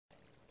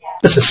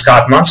This is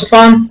Scott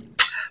Monsifon.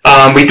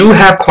 We do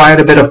have quite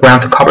a bit of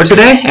ground to cover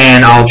today,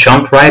 and I'll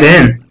jump right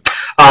in.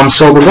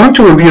 So we're going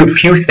to review a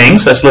few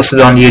things as listed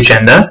on the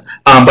agenda,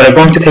 but I'm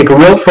going to take a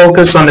real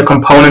focus on the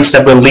components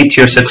that will lead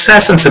to your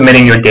success in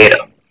submitting your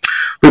data.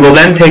 We will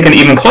then take an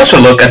even closer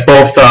look at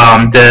both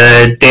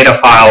the data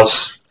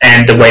files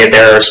and the way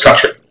they're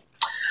structured.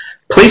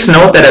 Please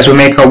note that as we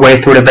make our way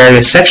through the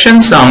various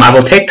sections, I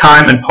will take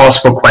time and pause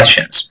for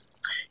questions.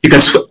 You can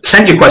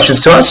send your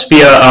questions to us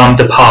via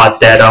the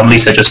pod that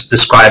Lisa just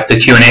described, the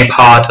Q&A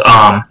pod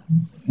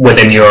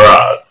within your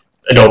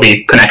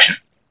Adobe connection.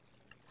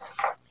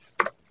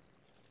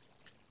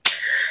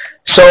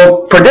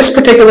 So for this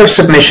particular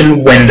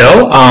submission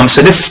window,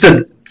 so this is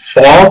the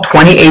Fall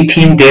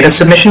 2018 data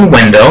submission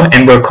window,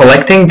 and we're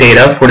collecting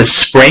data for the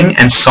spring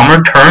and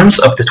summer terms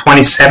of the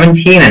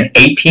 2017 and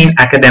 18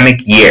 academic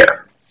year.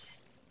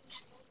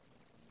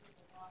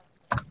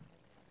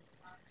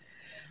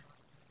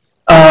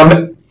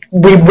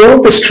 We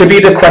will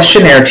distribute a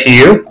questionnaire to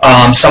you.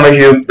 Some of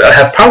you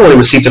have probably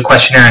received a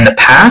questionnaire in the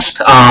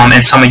past,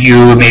 and some of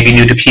you may be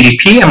new to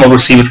PDP and will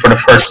receive it for the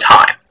first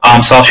time.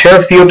 So I'll share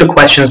a few of the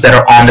questions that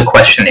are on the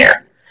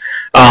questionnaire.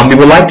 We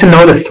would like to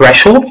know the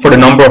threshold for the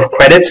number of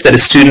credits that a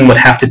student would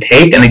have to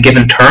take in a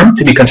given term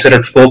to be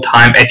considered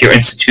full-time at your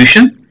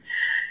institution.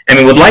 And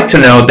we would like to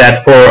know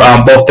that for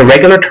both the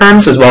regular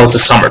terms as well as the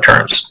summer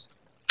terms.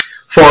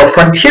 For our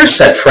Frontier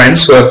Set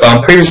friends who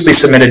have previously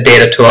submitted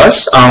data to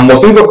us,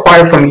 what we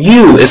require from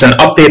you is an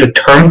updated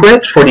term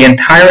grid for the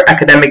entire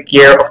academic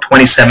year of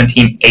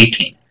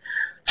 2017-18.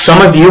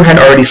 Some of you had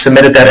already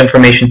submitted that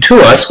information to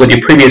us with your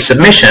previous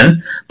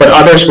submission, but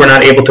others were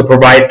not able to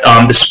provide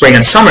the spring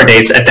and summer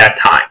dates at that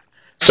time.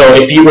 So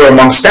if you were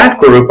amongst that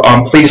group,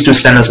 please do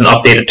send us an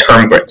updated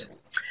term grid.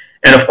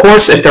 And of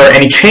course, if there are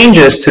any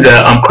changes to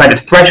the credit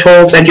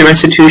thresholds at your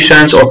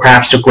institutions or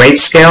perhaps the grade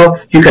scale,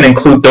 you can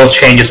include those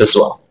changes as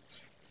well.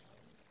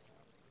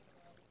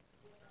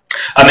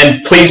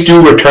 And please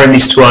do return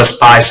these to us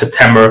by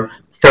September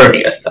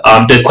 30th.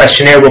 The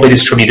questionnaire will be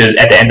distributed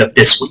at the end of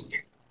this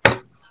week.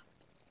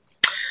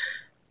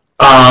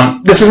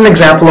 This is an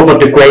example of what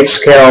the grade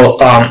scale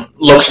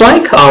looks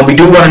like. We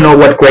do want to know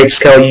what grade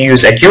scale you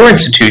use at your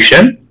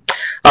institution.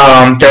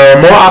 There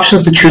are more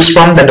options to choose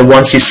from than the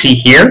ones you see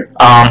here.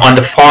 On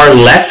the far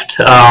left,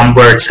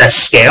 where it says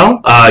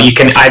scale, you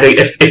can either,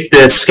 if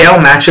the scale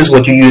matches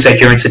what you use at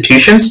your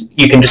institutions,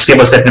 you can just give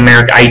us that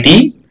numeric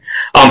ID.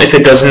 If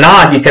it does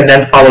not, you can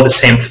then follow the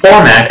same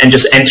format and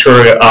just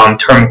enter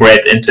term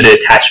grid into the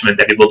attachment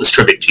that we will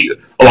distribute to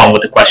you along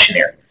with the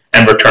questionnaire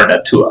and return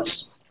that to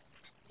us.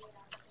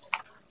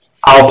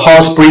 I'll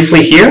pause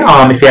briefly here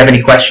if you have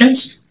any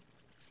questions.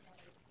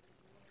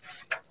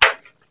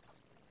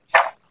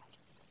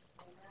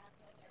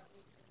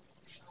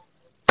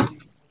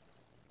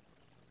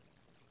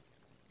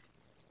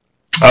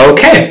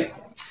 Okay.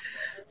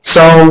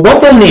 So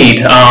what we'll need,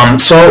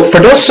 so for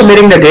those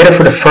submitting their data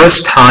for the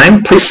first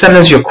time, please send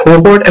us your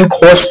cohort and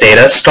course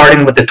data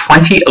starting with the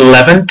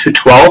 2011 to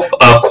 12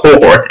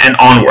 cohort and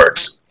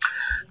onwards.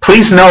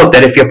 Please note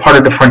that if you're part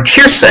of the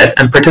Frontier Set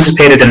and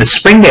participated in the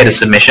spring data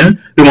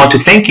submission, we want to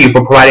thank you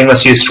for providing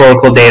us your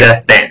historical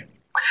data then.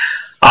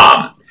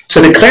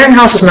 So the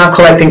clearinghouse is now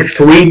collecting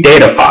 3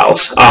 data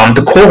files.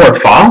 The cohort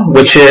file,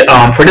 which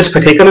for this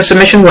particular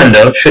submission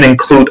window should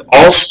include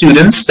all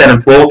students that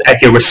enrolled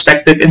at your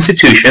respective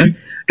institution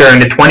during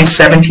the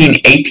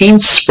 2017-18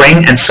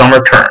 spring and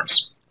summer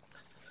terms.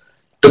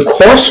 The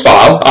course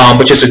file,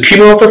 which is a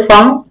cumulative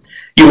file,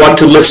 you want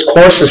to list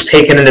courses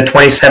taken in the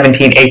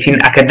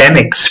 2017-18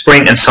 academic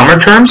spring and summer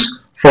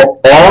terms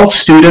for all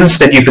students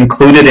that you've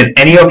included in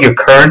any of your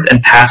current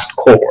and past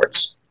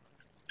cohorts.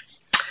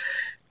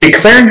 The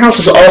clearinghouse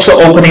is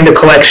also opening the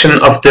collection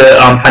of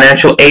the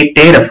financial aid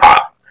data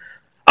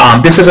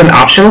file. This is an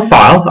optional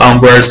file,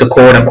 whereas the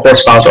cohort and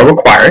course files are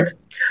required.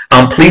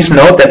 Please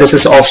note that this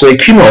is also a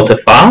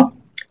cumulative file.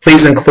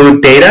 Please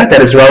include data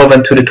that is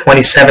relevant to the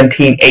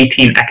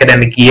 2017-18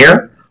 academic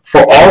year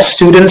for all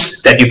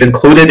students that you've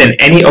included in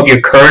any of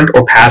your current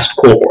or past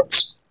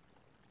cohorts.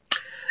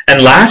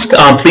 And last,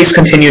 please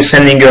continue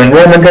sending your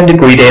enrollment and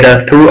degree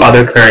data through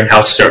other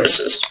clearinghouse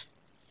services.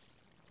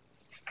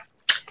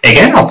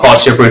 Again, I'll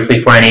pause here briefly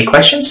for any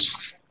questions.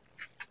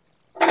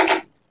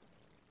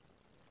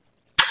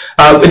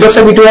 It looks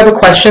like we do have a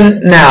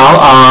question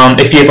now.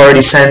 If you've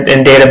already sent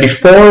in data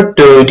before,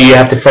 do you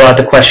have to fill out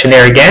the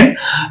questionnaire again?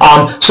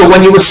 So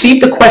when you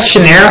receive the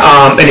questionnaire,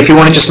 and if you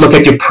want to just look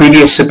at your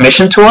previous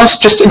submission to us,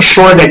 just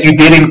ensure that you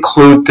did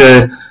include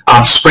the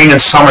spring and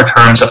summer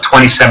terms of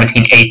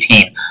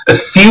 2017-18. A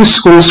few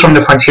schools from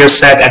the Frontier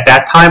Set at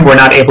that time were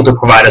not able to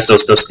provide us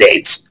those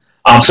dates.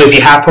 So if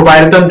you have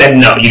provided them, then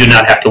no, you do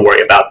not have to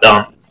worry about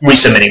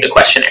resubmitting the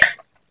questionnaire.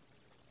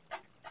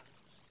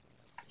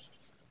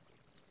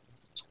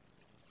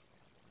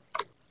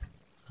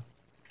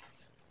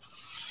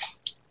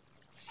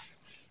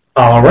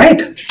 All right.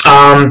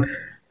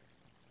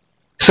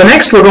 So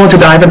next, we're going to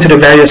dive into the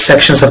various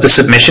sections of the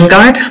submission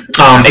guide.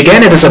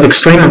 Again, it is of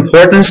extreme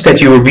importance that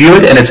you review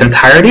it in its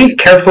entirety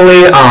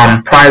carefully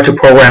prior to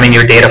programming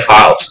your data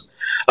files.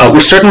 We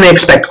certainly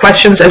expect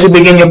questions as you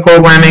begin your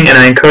programming, and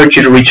I encourage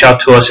you to reach out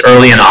to us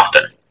early and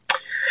often.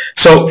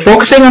 So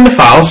focusing on the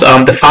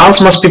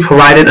files must be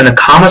provided in a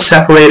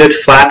comma-separated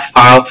flat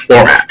file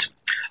format.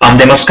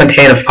 They must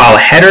contain a file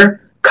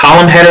header,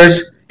 column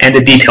headers, and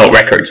the detail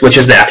records, which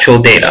is the actual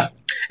data.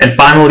 And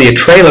finally, a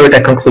trailer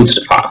that concludes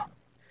the file.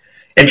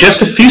 In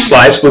just a few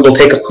slides, we will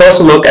take a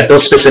closer look at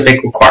those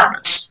specific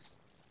requirements.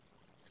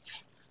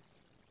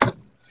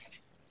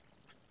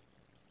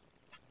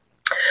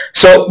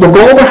 So we'll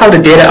go over how the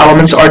data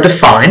elements are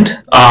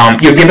defined.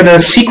 You're given a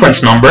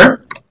sequence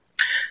number,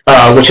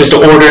 which is the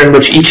order in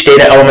which each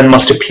data element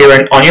must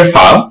appear on your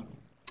file.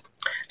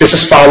 This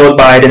is followed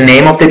by the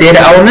name of the data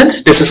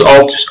element. This is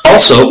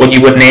also what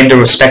you would name the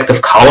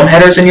respective column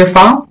headers in your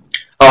file.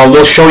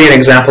 We'll show you an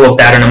example of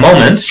that in a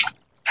moment.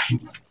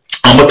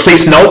 But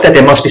please note that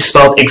they must be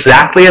spelled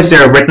exactly as they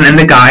are written in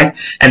the guide,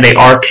 and they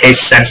are case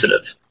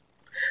sensitive.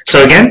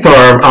 So again, for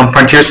our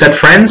Frontier Set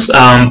friends,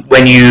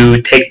 when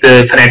you take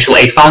the financial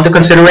aid file into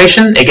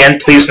consideration, again,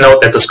 please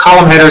note that those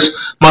column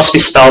headers must be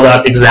spelled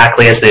out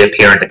exactly as they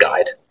appear in the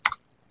guide.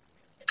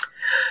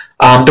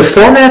 The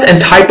format and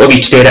type of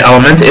each data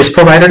element is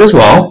provided as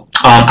well.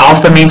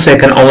 Alpha means they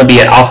can only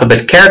be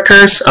alphabet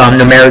characters,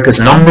 numeric is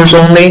numbers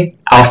only,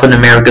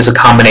 alphanumeric is a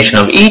combination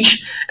of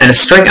each, and a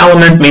string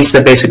element means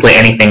that basically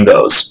anything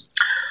goes.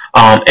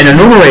 An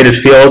enumerated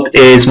field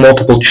is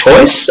multiple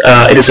choice.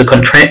 It is a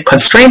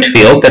constrained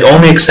field that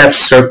only accepts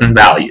certain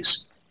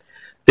values.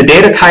 The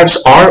data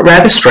types are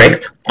rather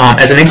strict.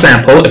 As an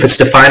example, if it's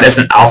defined as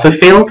an alpha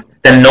field,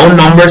 then no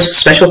numbers,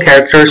 special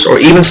characters, or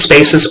even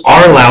spaces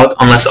are allowed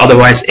unless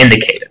otherwise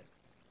indicated.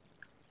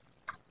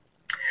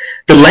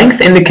 The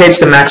length indicates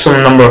the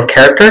maximum number of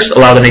characters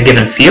allowed in a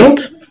given field.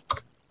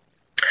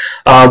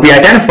 We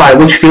identify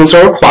which fields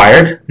are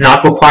required,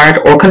 not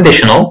required, or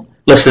conditional,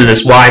 listed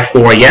as Y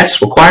for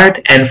yes,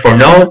 required, N for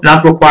no,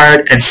 not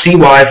required, and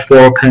CY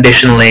for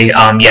conditionally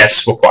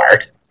yes,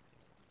 required.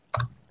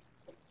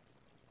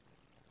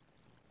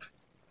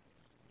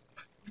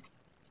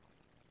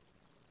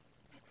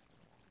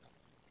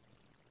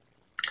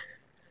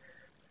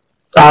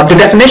 The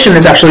definition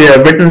is actually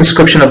a written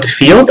description of the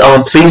field.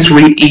 Please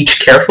read each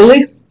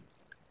carefully.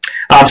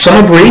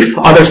 Some are brief,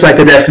 others, like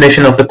the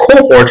definition of the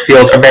cohort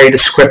field, are very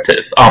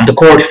descriptive. The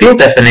cohort field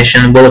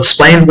definition will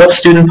explain what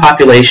student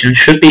population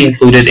should be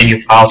included in your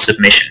file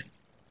submission.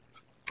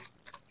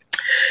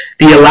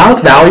 The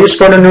allowed values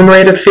for an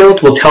enumerated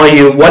field will tell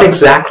you what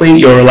exactly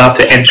you're allowed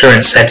to enter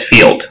in said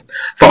field.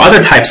 For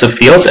other types of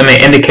fields, it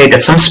may indicate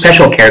that some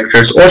special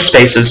characters or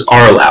spaces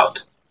are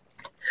allowed.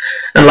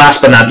 And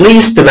last but not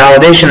least, the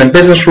validation and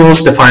business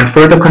rules define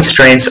further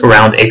constraints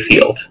around a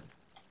field.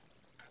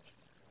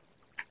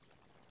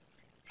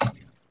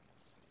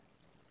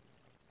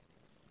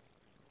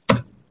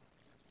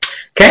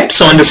 Okay,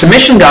 so in the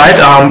submission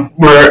guide,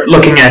 we're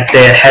looking at the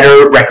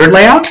header record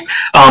layout.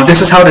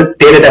 This is how the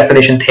data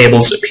definition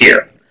tables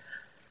appear.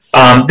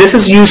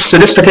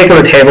 This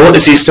particular table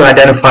is used to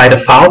identify the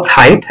file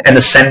type and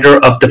the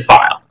sender of the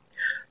file.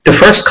 The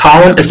first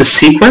column is the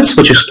sequence,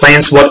 which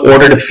explains what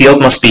order the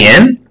field must be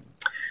in.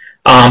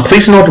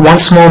 Please note one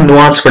small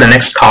nuance for the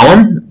next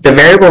column. The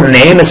variable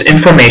name is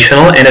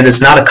informational and it is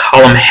not a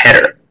column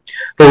header.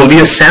 We'll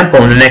review a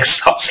sample in the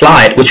next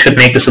slide, which should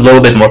make this a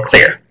little bit more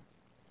clear.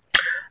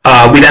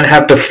 We then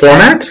have the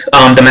format,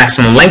 the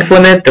maximum length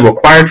limit, the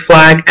required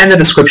flag, and the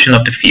description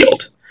of the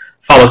field,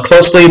 followed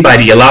closely by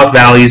the allowed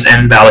values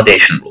and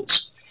validation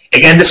rules.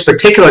 Again, this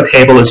particular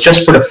table is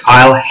just for the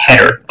file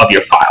header of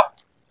your file.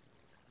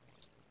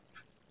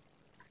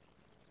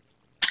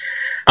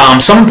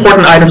 Some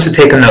important items to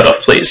take a note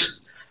of,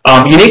 please.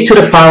 Unique to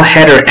the file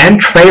header and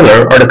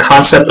trailer are the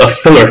concept of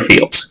filler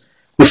fields.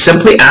 We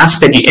simply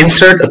ask that you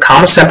insert a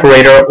comma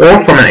separator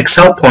or, from an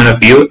Excel point of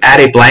view, add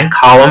a blank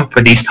column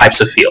for these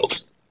types of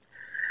fields.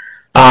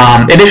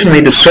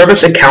 Additionally, the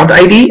service account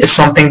ID is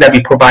something that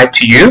we provide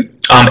to you.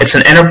 It's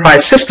an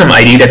enterprise system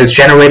ID that is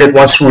generated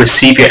once you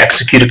receive your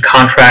executed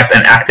contract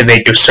and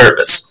activate your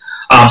service.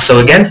 So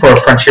again, for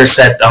Frontier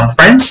Set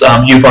friends,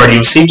 you've already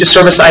received your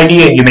service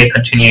ID and you may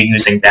continue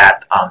using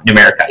that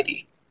numeric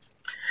ID.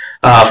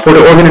 For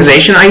the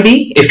organization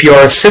ID, if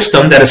you're a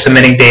system that is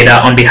submitting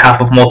data on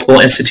behalf of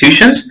multiple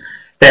institutions,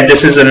 then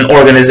this is an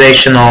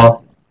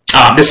organizational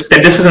this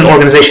is an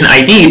organization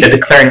ID that the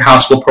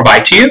clearinghouse will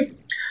provide to you.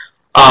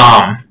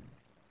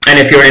 And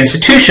if you're an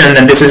institution,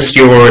 then this is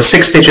your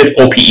 6-digit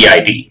OPE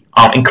ID,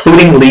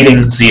 including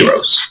leading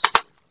zeros.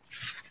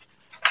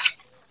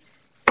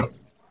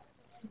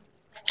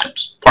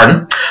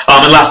 Pardon.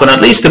 And last but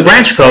not least, the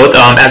branch code.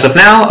 As of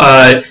now,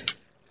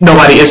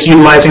 nobody is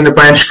utilizing the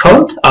branch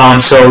code,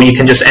 so you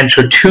can just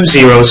enter 2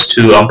 zeros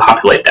to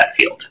populate that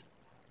field.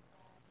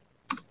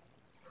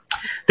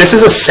 This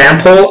is a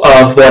sample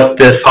of what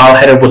the file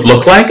header would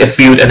look like if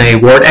viewed in a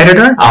Word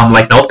editor,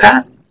 like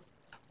Notepad.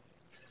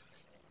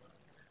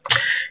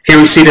 Here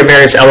we see the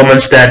various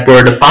elements that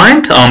were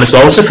defined, as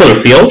well as the filler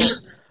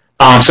fields.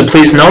 So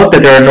please note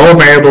that there are no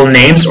variable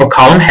names or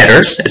column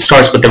headers. It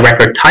starts with the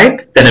record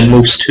type, then it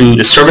moves to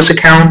the service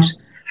account,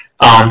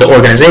 the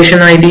organization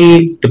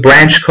ID, the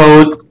branch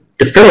code,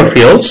 the filler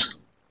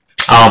fields,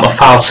 a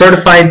file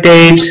certified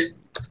date,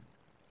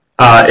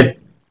 it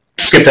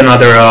skipped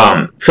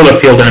another filler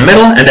field in the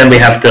middle, and then we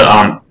have the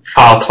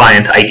file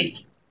client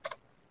ID.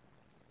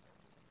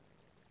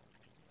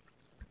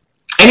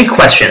 Any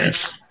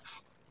questions?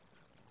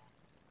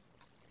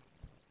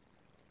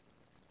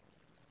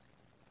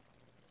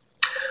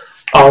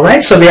 All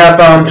right, so we have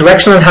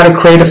directions on how to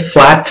create a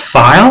flat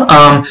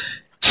file.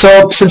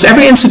 So since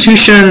every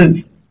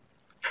institution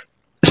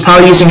is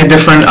probably using a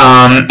different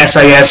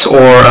SIS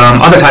or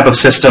other type of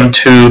system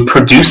to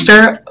produce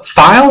their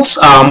files,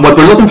 what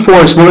we're looking for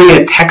is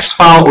really a text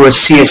file or a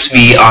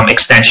CSV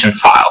extension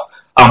file.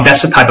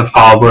 That's the type of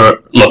file we're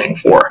looking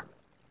for.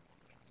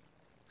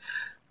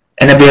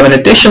 And then we have an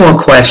additional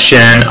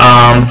question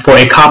for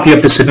a copy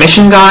of the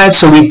submission guide.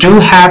 So we do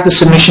have the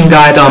submission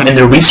guide in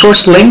the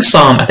resource links.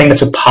 I think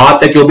it's a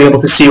pod that you'll be able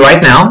to see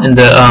right now in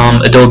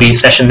the Adobe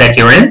session that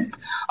you're in.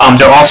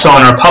 They're also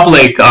on our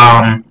public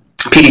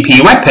PDP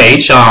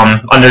webpage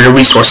under the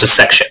resources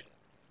section.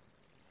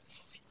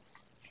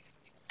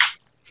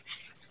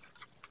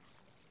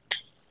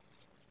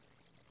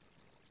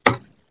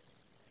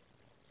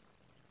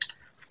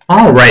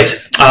 All right,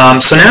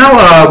 so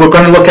now we're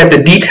going to look at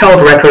the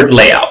detailed record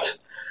layout.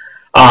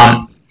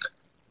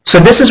 So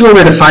this is where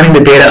we're defining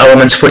the data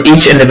elements for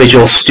each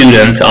individual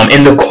student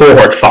in the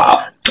cohort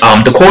file.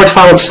 The cohort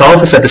file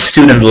itself is at the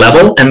student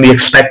level, and we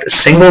expect a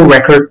single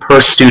record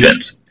per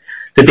student.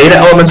 The data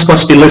elements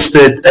must be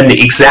listed in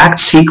the exact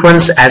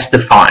sequence as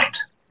defined.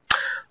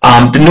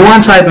 The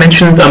nuance I had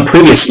mentioned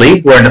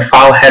previously, where in the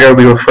file header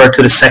we refer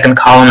to the second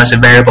column as a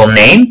variable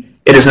name,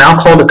 it is now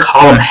called a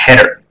column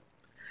header.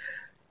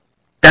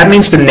 That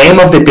means the name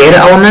of the data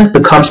element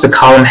becomes the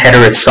column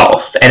header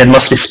itself, and it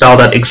must be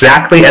spelled out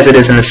exactly as it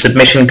is in the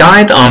submission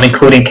guide,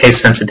 including case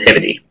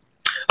sensitivity.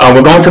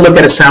 We're going to look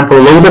at a sample a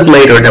little bit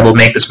later that will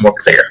make this more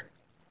clear.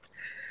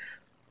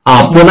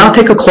 We'll now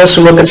take a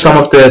closer look at some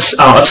of this,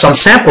 some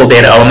sample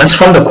data elements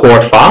from the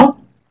cohort file.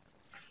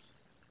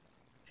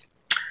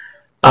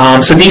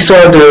 So these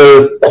are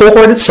the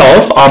cohort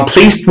itself.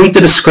 Please read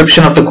the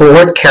description of the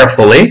cohort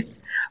carefully.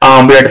 We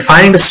are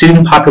defining the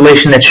student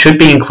population that should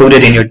be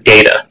included in your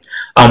data.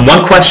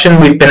 One question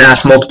we've been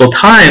asked multiple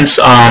times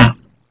are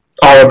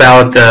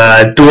about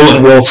dual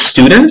enrolled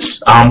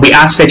students. We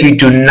ask that you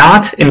do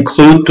not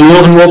include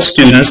dual enrolled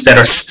students that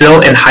are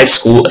still in high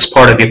school as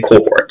part of your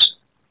cohort.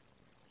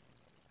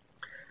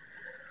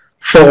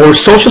 For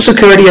Social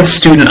Security and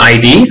Student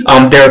ID,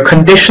 they're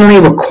conditionally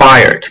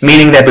required,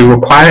 meaning that we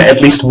require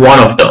at least one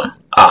of them.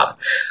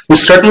 We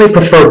certainly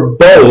prefer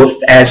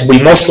both, as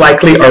we most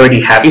likely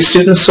already have your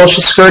student's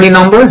Social Security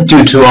number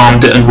due to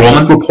the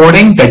enrollment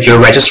reporting that your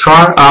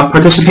registrar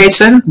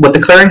participates in with the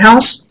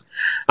clearinghouse.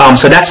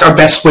 So that's our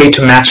best way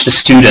to match the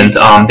student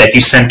that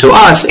you send to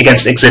us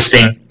against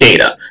existing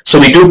data. So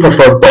we do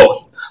prefer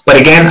both. But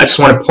again, I just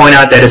want to point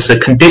out that it's a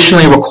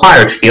conditionally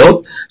required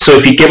field. So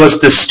if you give us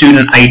the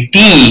student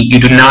ID, you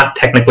do not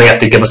technically have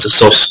to give us a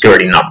Social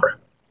Security number.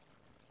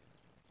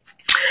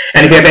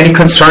 And if you have any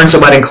concerns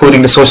about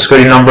including the Social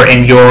Security number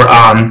in your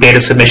data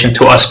submission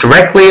to us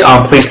directly,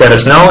 please let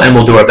us know, and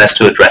we'll do our best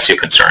to address your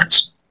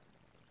concerns.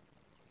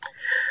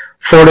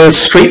 For the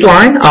street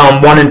line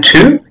 1 and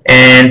 2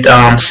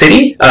 and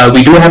city,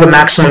 we do have a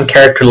maximum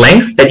character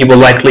length that you will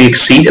likely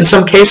exceed in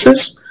some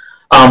cases.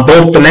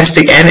 Both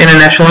domestic and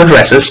international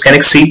addresses can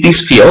exceed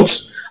these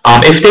fields.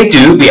 If they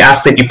do, we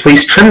ask that you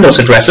please trim those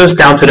addresses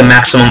down to the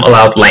maximum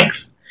allowed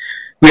length.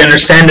 We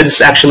understand that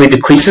this actually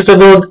decreases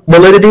the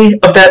validity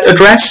of that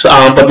address,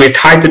 but we're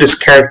tied to this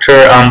character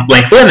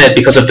length limit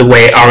because of the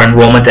way our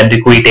enrollment and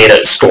degree data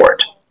is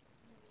stored.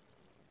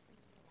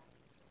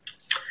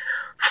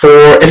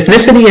 For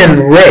ethnicity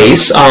and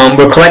race,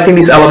 we're collecting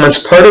these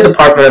elements per the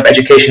Department of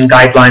Education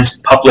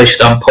guidelines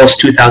published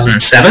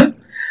post-2007.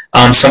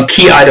 Some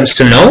key items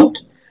to note.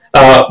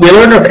 We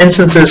learned of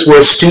instances where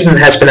a student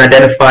has been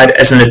identified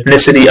as an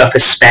ethnicity of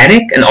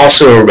Hispanic and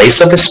also a race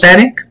of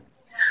Hispanic.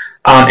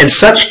 In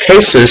such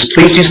cases,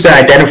 please use the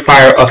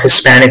identifier of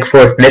Hispanic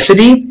for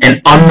ethnicity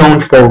and unknown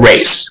for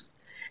race.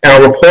 In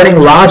our reporting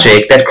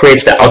logic that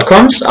creates the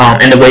outcomes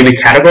and the way we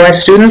categorize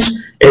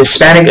students,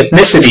 Hispanic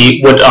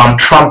ethnicity would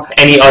trump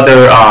any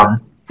other,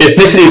 the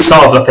ethnicity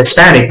itself of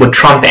Hispanic would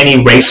trump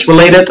any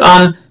race-related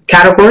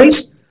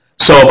categories.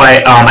 So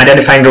by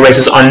identifying the race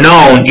as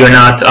unknown, you're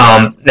not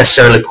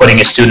necessarily putting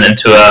a student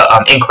into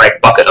an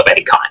incorrect bucket of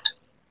any kind.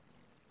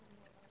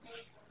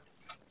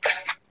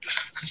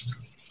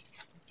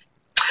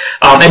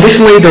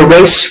 Additionally, the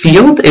race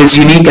field is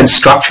unique in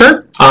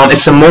structure.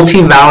 It's a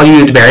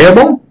multi-valued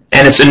variable,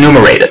 and it's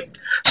enumerated.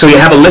 So you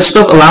have a list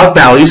of allowed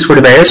values for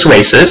the various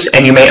races,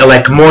 and you may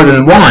elect more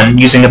than one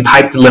using a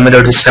pipe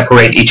delimiter to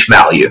separate each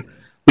value.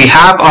 We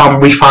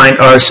have refined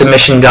our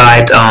submission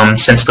guide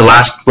since the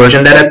last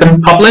version that had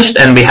been published,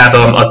 and we have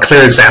a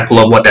clear example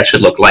of what that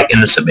should look like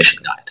in the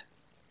submission guide.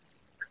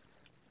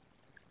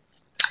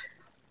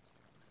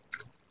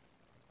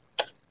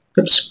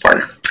 Oops,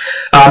 pardon.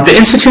 The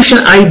institution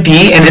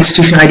ID and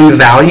institution ID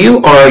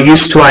value are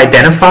used to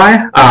identify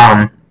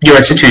your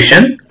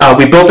institution.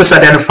 We built this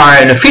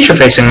identifier in a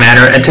feature-facing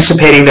manner,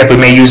 anticipating that we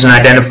may use an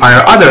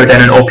identifier other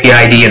than an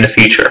OPID in the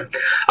future.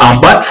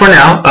 But for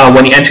now,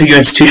 when you enter your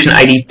institution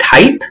ID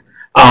type,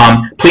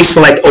 please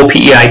select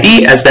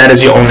OPEID, as that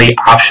is your only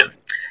option.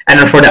 And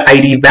then for the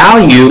ID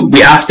value,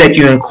 we ask that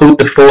you include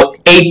the full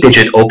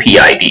 8-digit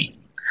OPEID.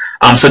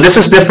 So this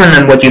is different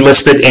than what you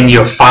listed in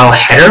your file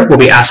header, where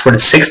we asked for the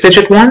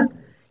 6-digit one.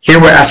 Here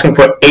we're asking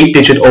for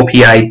 8-digit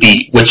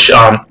OPID, which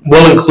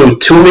will include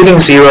 2 leading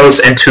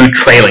zeros and 2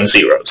 trailing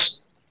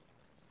zeros.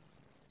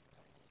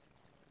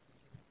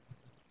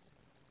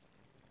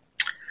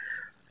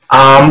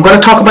 I'm going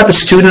to talk about the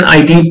student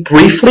ID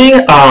briefly.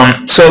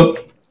 So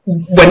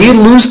when you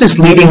lose these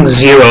leading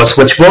zeros,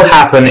 which will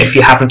happen if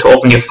you happen to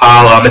open your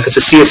file, if it's a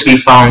CSV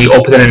file and you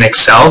open it in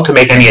Excel to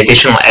make any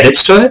additional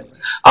edits to it,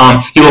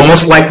 you will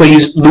most likely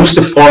lose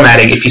the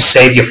formatting if you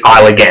save your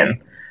file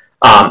again.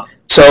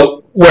 So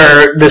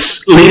where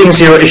this leading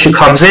zero issue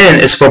comes in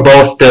is for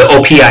both the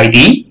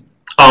OPID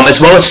as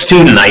well as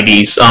student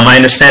IDs. I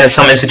understand that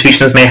some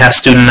institutions may have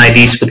student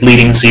IDs with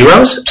leading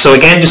zeros. So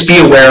again, just be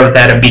aware of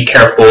that and be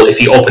careful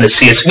if you open a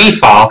CSV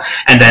file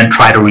and then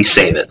try to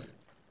resave it.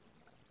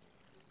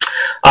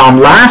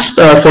 Last,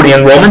 for the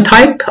enrollment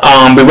type,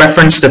 we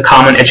referenced the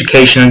Common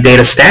Education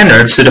Data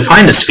Standards to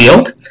define this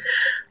field.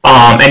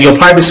 And you'll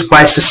probably be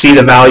surprised to see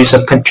the values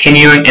of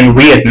continuing and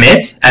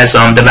readmit as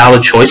the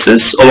valid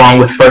choices, along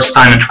with first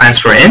time and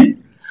transfer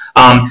in.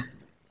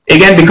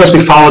 Again, because we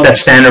followed that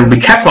standard, we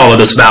kept all of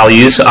those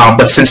values,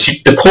 but since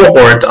the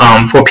cohort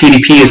for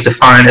PDP is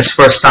defined as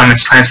first time and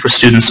transfer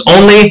students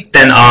only,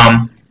 then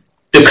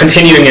the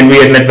continuing and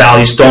readmit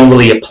values don't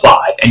really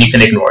apply, and you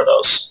can ignore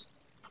those.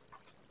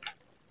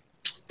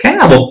 Okay,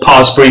 I will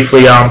pause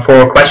briefly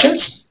for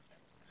questions.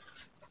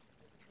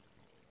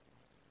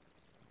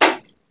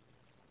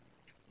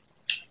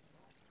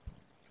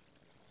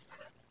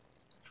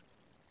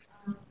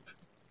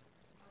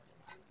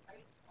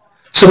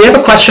 So we have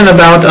a question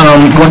about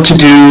what to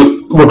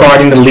do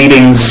regarding the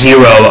leading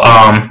zero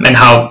and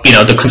how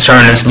the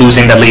concern is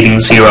losing the leading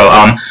zero.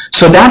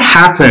 So that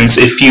happens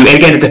if you, and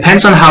again, it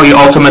depends on how you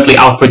ultimately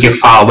output your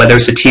file, whether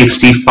it's a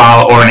TXT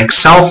file or an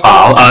Excel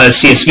file, a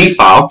CSV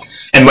file,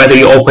 and whether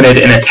you open it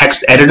in a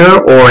text editor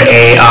or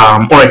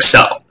or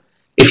Excel.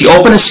 If you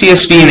open a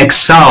CSV in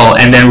Excel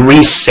and then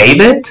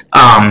resave it,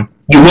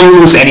 you will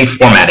lose any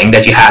formatting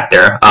that you had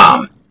there.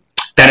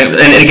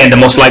 And again, the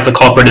most likely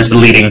culprit is the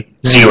leading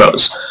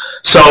zeros.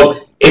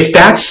 So if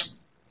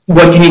that's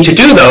what you need to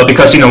do, though,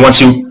 because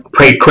once you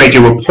create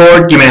your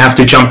report, you may have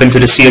to jump into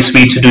the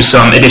CSV to do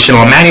some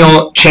additional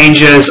manual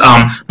changes.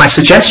 My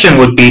suggestion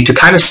would be to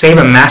kind of save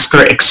a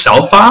master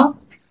Excel file.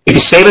 If you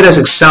save it as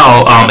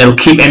Excel, it'll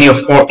keep any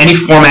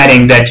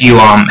formatting that you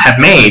have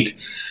made.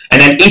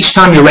 And then each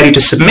time you're ready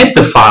to submit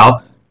the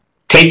file,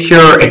 take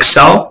your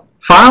Excel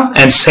file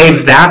and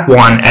save that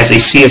one as a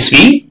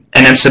CSV,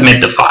 and then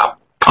submit the file.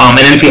 And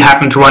then if you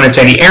happen to run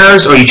into any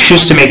errors or you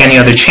choose to make any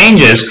other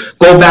changes,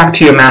 go back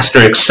to your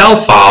master Excel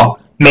file,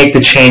 make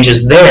the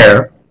changes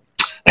there,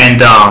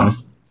 and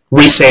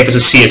resave as a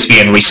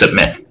CSV and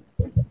resubmit.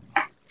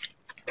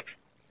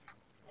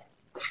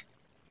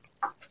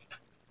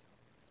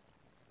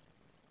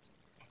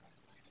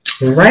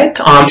 All right,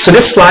 so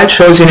this slide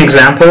shows you an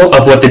example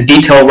of what the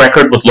detail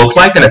record would look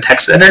like in a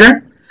text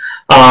editor.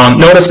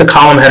 Notice the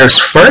column headers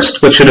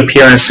first, which should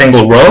appear in a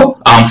single row,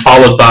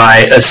 followed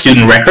by a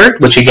student record,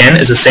 which again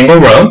is a single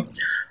row.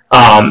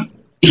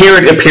 Here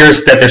it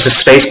appears that there's a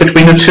space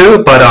between the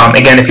two, but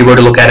again, if you were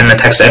to look at it in a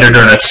text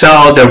editor in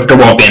Excel, there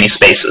won't be any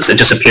spaces. It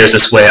just appears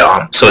this way,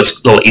 so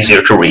it's a little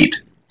easier to read.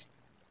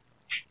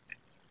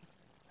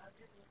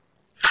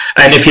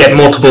 And if you had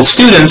multiple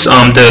students,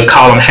 the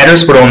column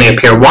headers would only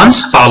appear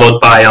once, followed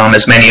by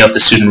as many of the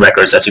student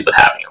records as you would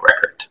have in your record.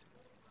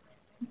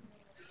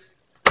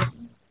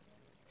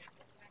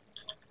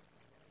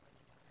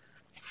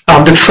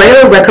 The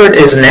trailer record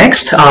is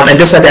next, and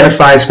this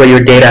identifies where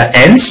your data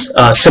ends.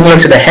 Similar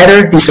to the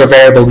header, these are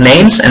variable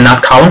names and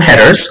not column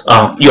headers.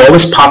 You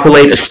always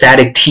populate a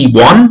static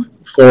T1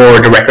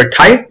 for the record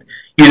type.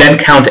 You then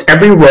count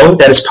every row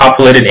that is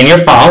populated in your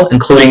file,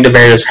 including the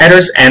various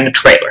headers and the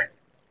trailer.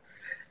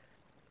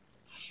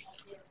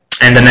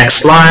 And the next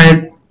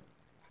slide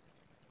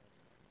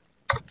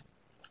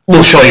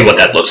will show you what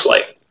that looks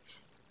like.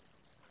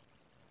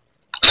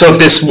 So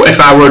if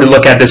I were to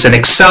look at this in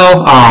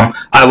Excel,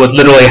 I would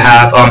literally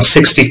have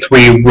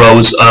 63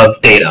 rows of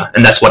data,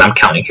 and that's what I'm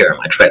counting here in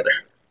my trailer.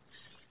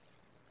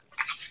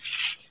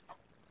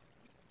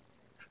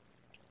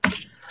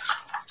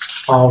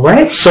 All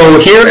right, so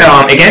here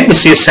again we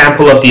see a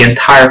sample of the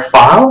entire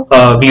file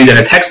viewed in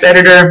a text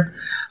editor.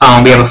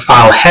 We have a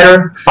file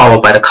header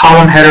followed by the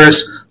column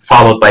headers,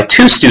 followed by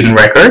 2 student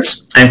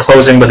records, and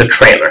closing with a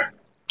trailer.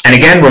 And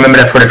again, remember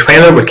that for the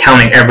trailer, we're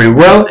counting every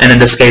row, and in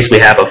this case, we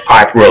have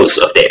 5 rows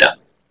of data.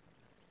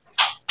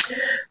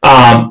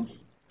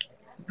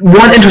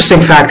 One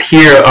interesting fact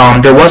here,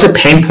 there was a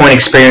pain point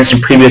experienced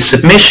in previous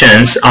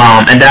submissions,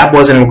 and that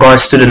was in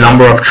regards to the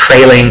number of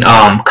trailing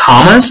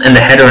commas in the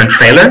header and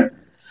trailer.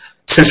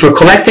 Since we're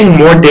collecting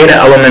more data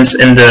elements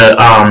in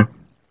the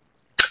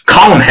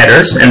column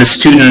headers and the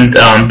student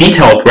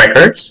detailed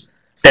records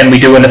than we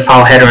do in the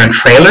file header and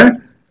trailer.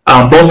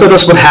 Both of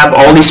those would have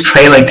all these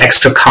trailing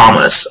extra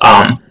commas.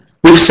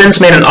 We've since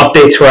made an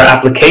update to our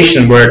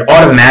application where it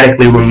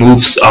automatically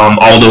removes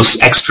all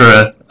those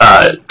extra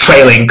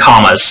trailing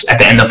commas at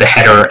the end of the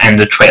header and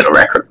the trailer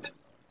record.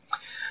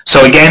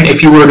 So again,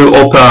 if you were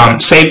to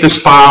save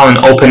this file and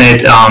open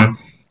it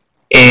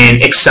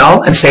in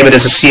Excel and save it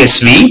as a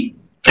CSV,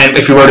 and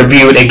if you were to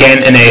view it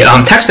again in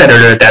a text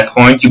editor at that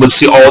point, you would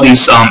see all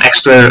these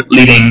extra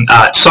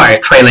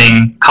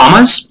trailing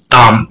commas.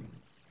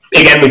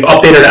 Again, we've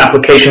updated the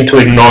application to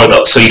ignore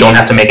those, so you don't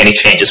have to make any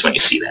changes when you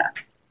see that.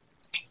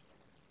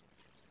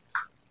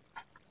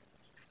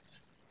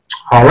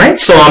 All right,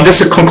 so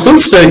this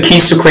concludes the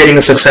keys to creating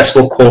a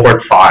successful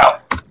cohort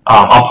file.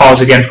 I'll pause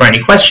again for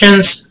any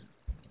questions.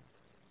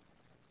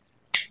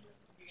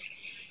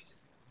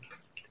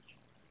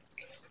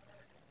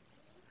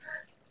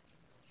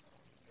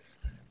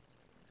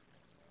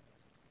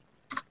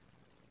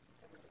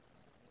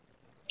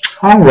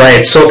 All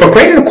right, so for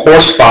creating a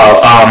course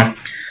file,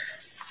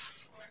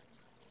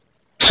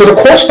 so the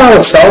course file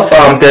itself,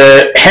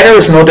 the header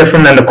is no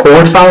different than the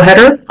cohort file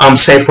header,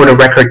 save for the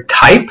record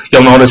type.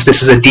 You'll notice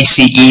this is a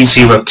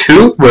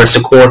DCE02, whereas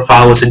the cohort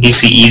file was a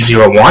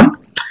DCE01.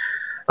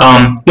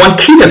 One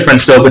key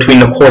difference, though, between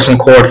the course and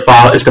cohort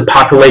file is the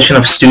population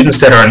of students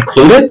that are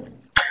included.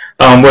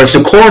 Whereas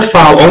the cohort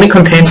file only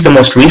contains the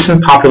most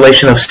recent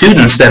population of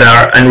students that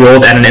are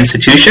enrolled at an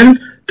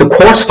institution, the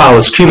course file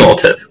is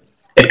cumulative.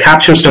 It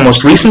captures the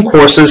most recent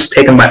courses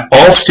taken by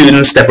all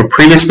students that were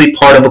previously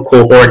part of a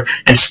cohort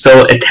and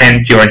still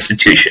attend your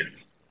institution.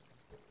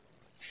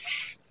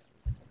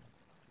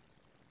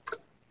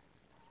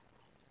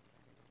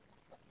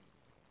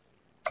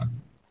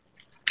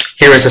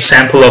 Here is a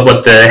sample of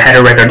what the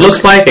header record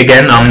looks like.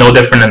 Again, no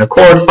different than the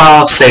cohort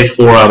file, save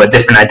for a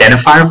different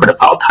identifier for the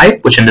file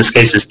type, which in this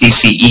case is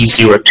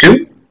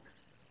DCE02.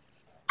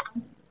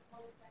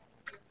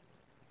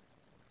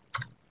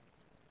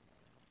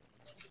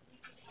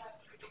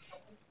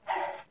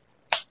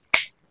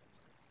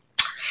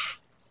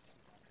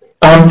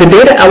 The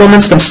data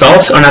elements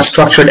themselves are not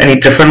structured any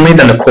differently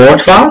than the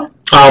cohort file.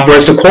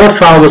 Whereas the cohort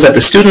file was at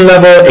the student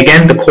level,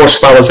 again, the course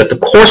file is at the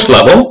course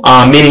level,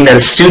 meaning that a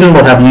student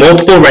will have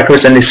multiple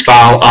records in this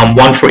file,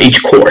 one for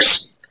each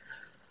course.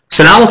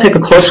 So now we'll take a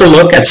closer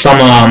look at some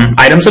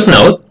items of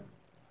note.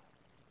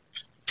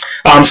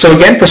 So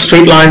again, for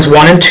street lines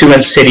 1 and 2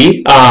 and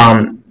city,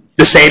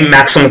 the same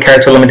maximum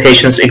character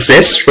limitations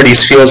exist for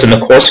these fields in the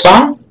course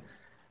file.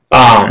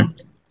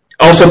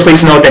 Also,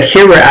 please note that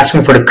here we're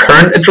asking for the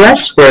current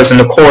address, whereas in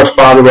the cohort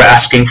file we're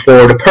asking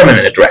for the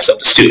permanent address of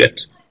the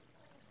student.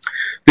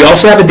 We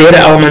also have a data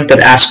element that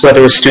asks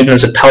whether a student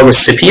is a Pell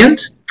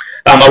recipient.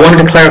 I wanted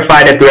to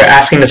clarify that we're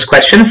asking this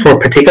question for a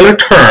particular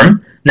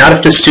term, not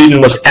if the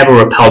student was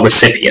ever a Pell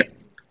recipient.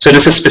 So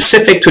this is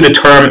specific to the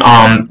term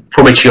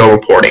for which you're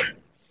reporting.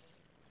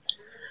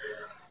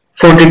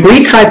 For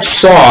degree type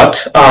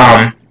sought,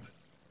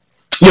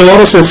 you'll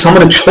notice that some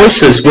of the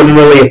choices wouldn't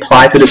really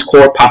apply to this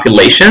cohort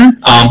population,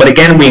 but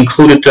again, we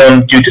included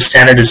them due to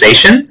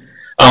standardization.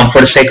 For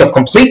the sake of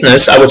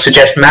completeness, I would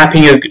suggest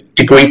mapping your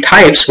degree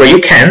types where you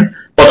can,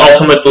 but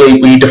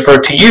ultimately we defer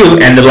to you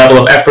and the level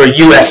of effort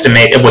you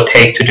estimate it would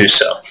take to do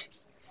so.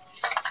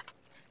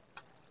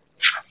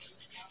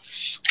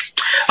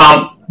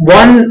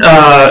 One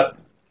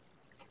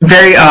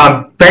very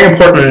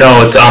important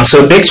note,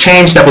 so a big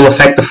change that will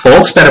affect the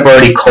folks that have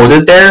already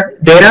coded their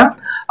data.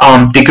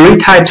 Degree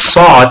type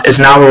sought is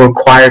now a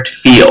required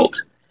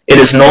field. It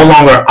is no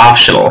longer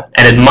optional,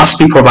 and it must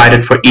be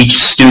provided for each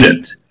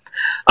student.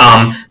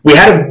 We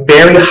had a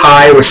very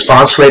high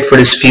response rate for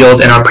this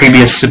field in our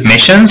previous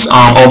submissions,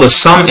 although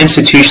some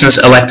institutions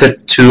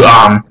elected to,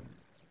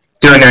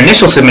 during their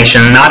initial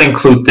submission, not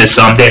include this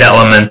data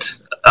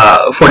element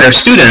for their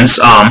students,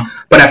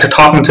 but after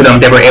talking to them,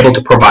 they were able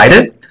to provide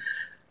it.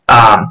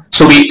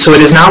 So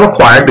it is now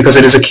required because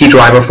it is a key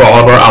driver for all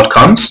of our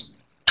outcomes.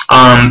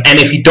 And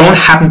if you don't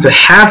happen to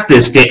have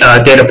this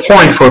data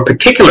point for a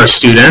particular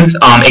student,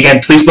 again,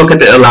 please look at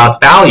the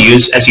allowed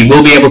values, as you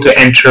will be able to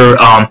enter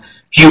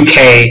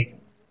UK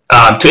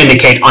to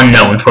indicate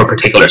unknown for a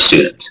particular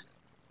student.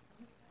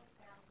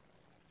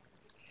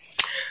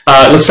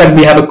 It looks like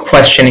we have a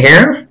question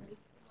here.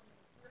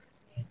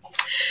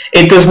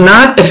 It does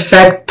not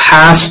affect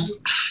past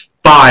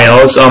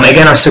files.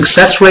 Again, our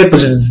success rate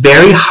was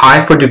very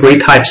high for degree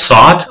type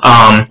sought.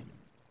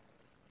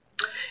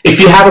 If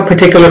you have a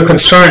particular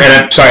concern, and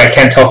I'm sorry, I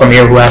can't tell from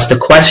here who asked the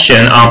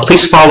question,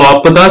 please follow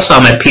up with us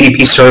at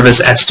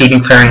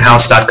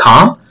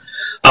pdpservice@studentclearinghouse.com.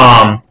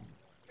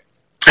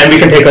 And we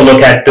can take a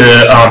look at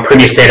the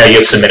previous data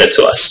you've submitted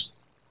to us.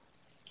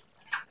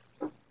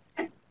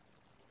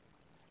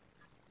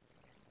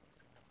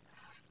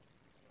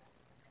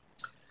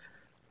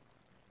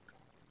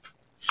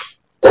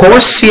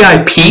 Course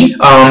CIP,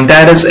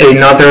 that is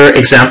another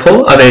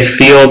example of a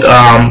field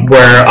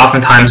where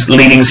oftentimes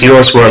leading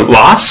zeros were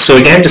lost. So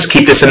again, just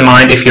keep this in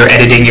mind if you're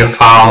editing your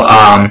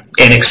file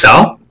in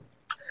Excel.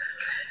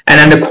 And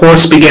then the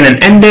course begin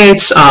and end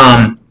dates.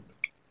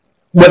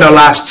 with our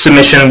last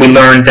submission, we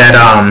learned that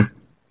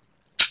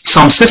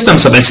some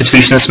systems of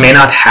institutions may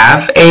not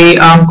have a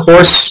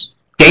course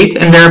date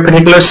in their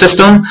particular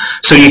system,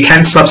 so you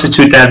can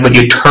substitute that with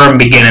your term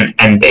begin and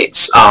end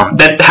dates.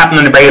 That happened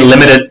on a very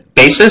limited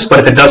basis, but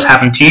if it does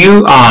happen to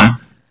you,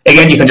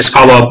 again, you can just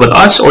follow up with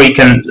us, or you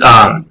can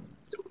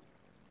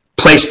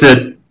place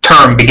the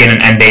term begin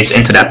and end dates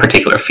into that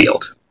particular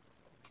field.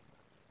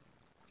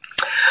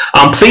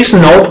 Please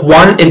note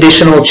one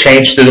additional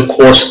change to the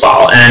course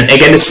file, and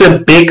again, this is a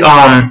big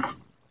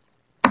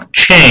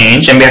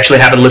change, and we actually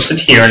have it listed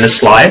here in this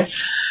slide.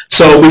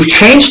 So we've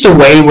changed the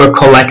way we're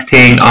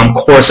collecting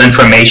course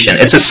information.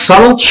 It's a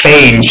subtle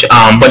change,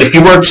 but if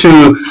you were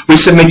to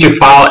resubmit your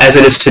file as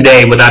it is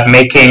today without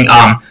making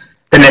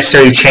the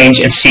necessary change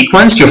in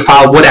sequence, your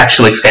file would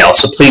actually fail.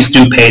 So please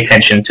do pay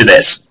attention to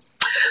this.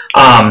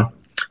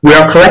 We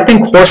are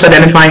collecting course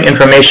identifying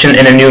information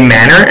in a new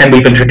manner, and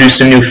we've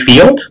introduced a new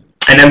field.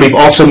 And then we've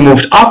also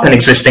moved up an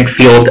existing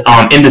field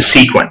in the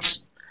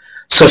sequence.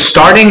 So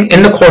starting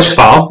in the course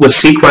file with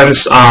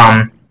sequence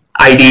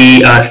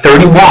ID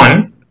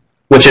 31,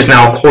 which is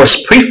now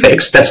course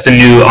prefix, that's the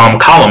new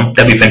column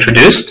that we've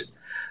introduced,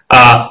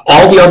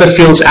 all the other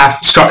fields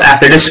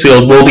after this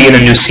field will be in a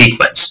new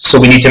sequence. So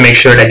we need to make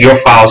sure that your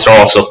files are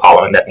also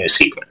following that new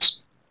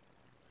sequence.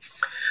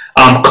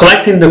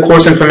 Collecting the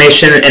course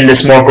information in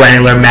this more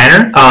granular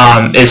manner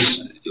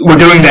we're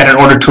doing that in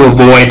order to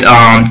avoid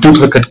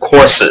duplicate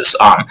courses.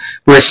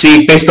 We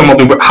received, based on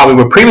how we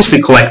were previously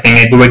collecting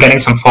it, we were getting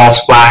some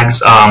false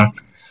flags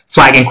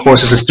flagging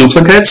courses as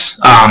duplicates,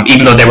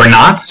 even though they were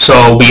not.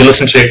 So we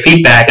listened to your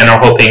feedback and are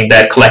hoping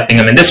that collecting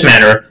them in this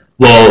manner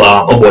will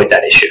avoid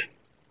that issue.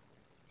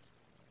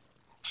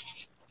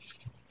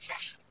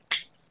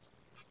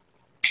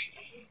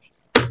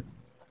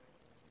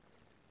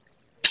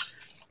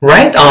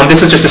 Right,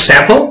 this is just a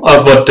sample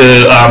of what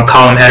the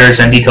column headers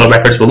and detailed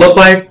records will look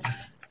like.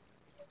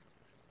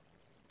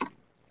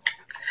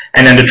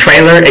 And then the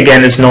trailer,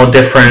 again, is no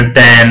different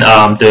than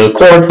the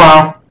cohort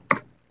file.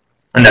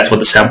 And that's what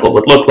the sample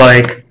would look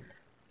like.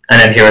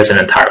 And then here is an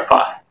entire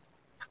file.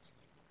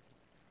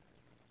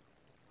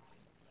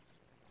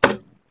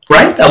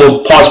 Right, I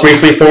will pause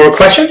briefly for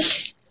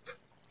questions.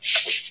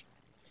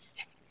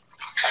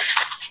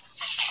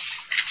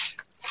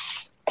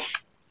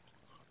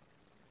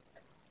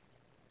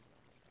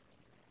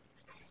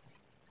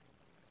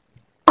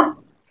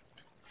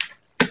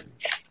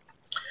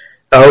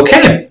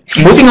 Okay,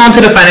 moving on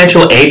to the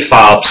financial aid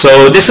file.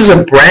 So this is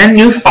a brand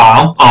new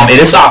file. It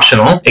is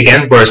optional,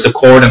 again, whereas the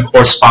cohort and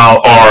course file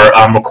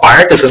are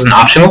required. This is an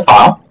optional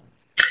file.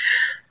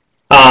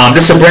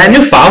 This is a brand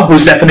new file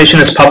whose definition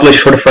is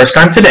published for the first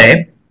time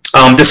today.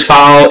 This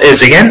file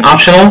is, again,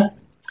 optional.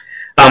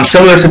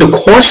 Similar to the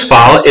course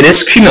file, it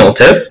is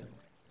cumulative.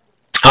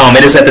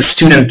 It is at the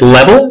student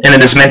level, and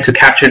it is meant to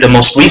capture the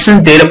most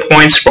recent data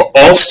points for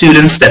all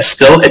students that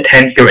still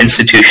attend your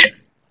institution.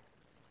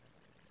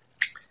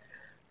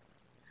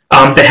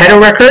 The header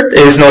record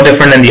is no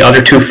different than the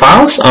other two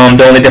files.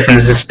 The only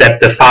difference is that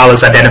the file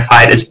is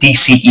identified as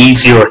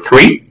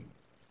DCE03.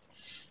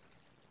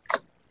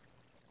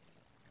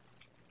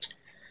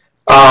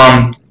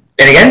 And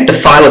again, the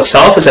file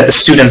itself is at the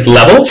student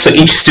level, so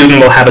each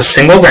student will have a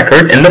single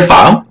record in the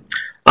file.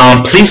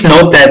 Please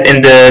note that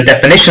in the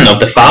definition of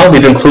the file,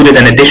 we've included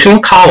an additional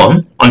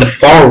column on the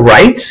far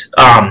right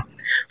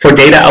for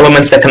data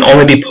elements that can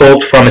only be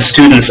pulled from a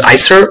student's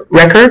ICER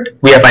record.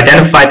 We have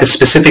identified the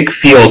specific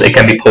field it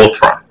can be pulled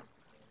from.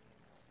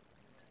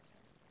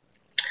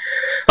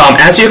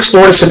 As you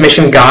explore the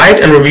submission guide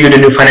and review the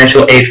new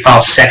financial aid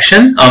file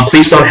section,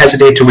 please don't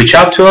hesitate to reach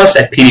out to us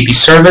at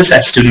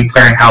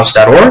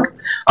pdpservice@studentclearinghouse.org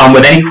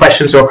with any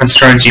questions or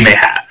concerns you may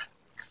have.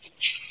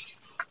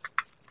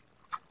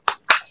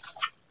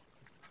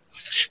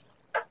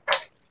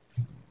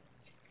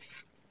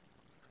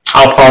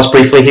 I'll pause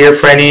briefly here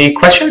for any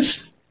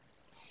questions.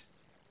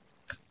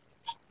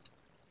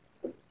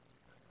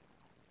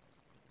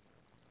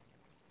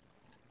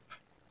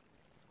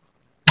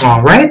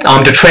 All right,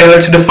 the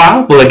trailer to the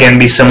file will again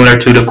be similar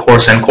to the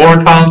course and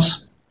cohort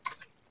files.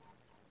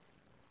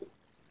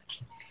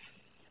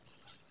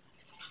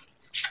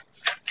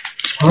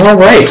 All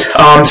right,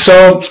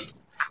 so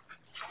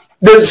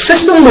the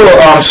system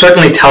will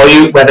certainly tell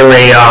you whether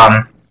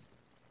a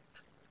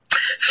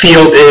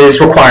field is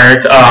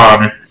required,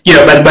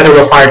 whether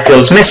a required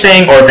field is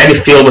missing or if any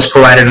field was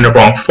provided in the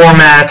wrong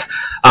format.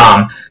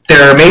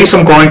 There may be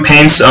some growing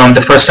pains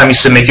the first time you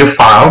submit your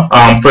file.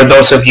 For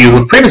those of you who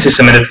have previously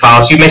submitted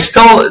files, you may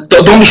still,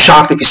 don't be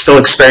shocked if you still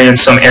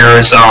experience some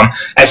errors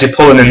as you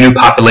pull in a new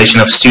population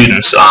of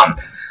students.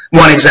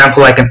 One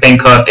example I can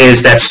think of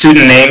is that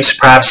student names,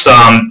 perhaps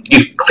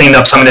you've cleaned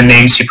up some of the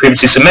names you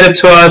previously submitted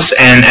to us,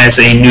 and as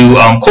a new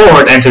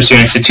cohort enters your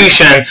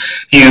institution,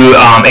 you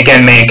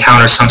again may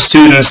encounter some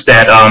students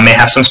that may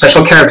have some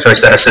special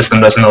characters that our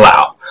system doesn't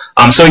allow.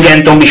 So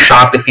again, don't be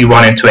shocked if you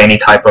run into any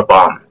type of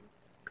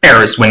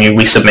errors when you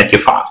resubmit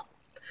your file.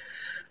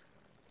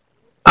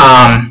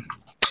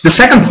 The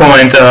second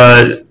point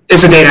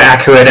is the data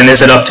accurate and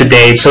is it up to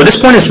date? So this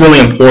point is really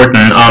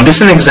important. This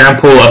is an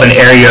example of an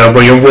area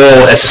where your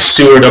role as a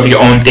steward of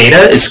your own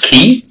data is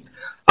key.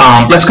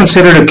 Let's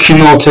consider the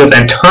cumulative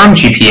and term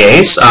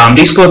GPAs.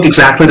 These look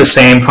exactly the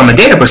same from a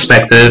data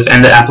perspective,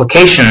 and the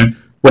application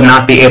would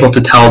not be able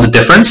to tell the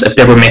difference if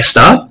they were mixed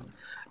up.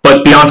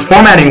 But beyond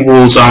formatting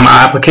rules, our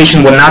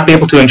application would not be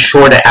able to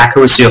ensure the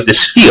accuracy of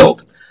this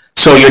field.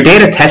 So your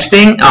data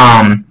testing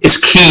is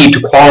key to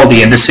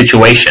quality in this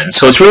situation.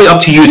 So it's really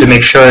up to you to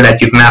make sure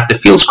that you've mapped the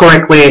fields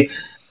correctly,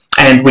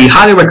 and we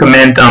highly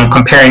recommend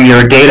comparing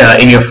your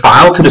data in your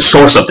file to the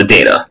source of the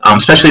data,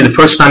 especially the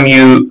first time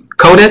you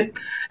code it,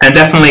 and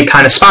definitely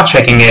kind of spot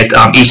checking it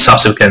each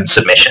subsequent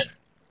submission.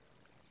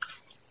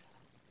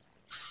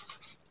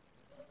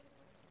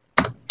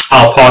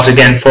 I'll pause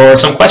again for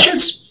some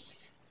questions.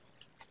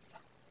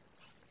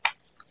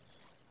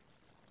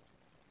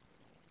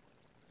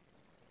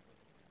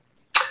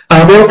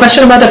 We have a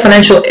question about the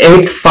financial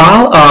aid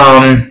file.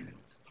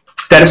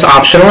 That is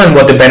optional and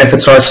what the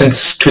benefits are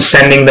to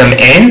sending them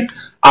in.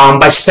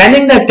 By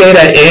sending that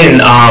data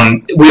in,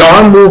 we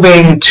are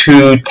moving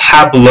to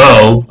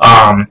Tableau.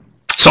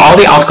 So all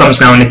the outcomes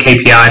now in the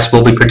KPIs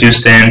will be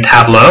produced in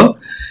Tableau.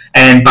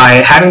 And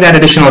by having that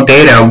additional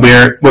data,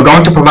 we're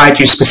going to provide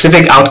you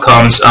specific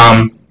outcomes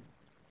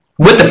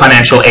with the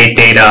financial aid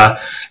data,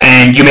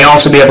 and you may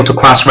also be able to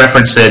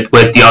cross-reference it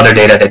with the other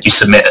data that you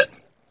submitted.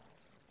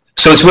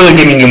 So it's really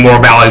giving you more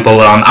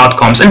valuable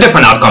outcomes and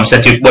different outcomes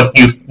that what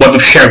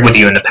we've shared with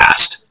you in the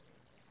past.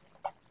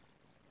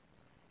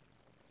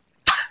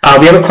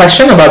 We have a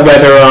question about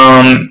whether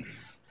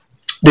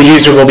the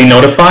user will be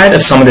notified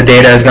if some of the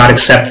data is not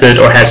accepted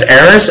or has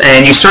errors,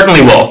 and you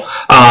certainly will.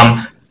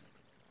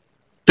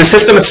 The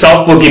system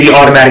itself will give you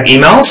automatic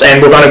emails,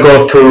 and we're going to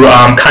go through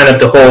kind of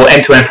the whole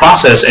end-to-end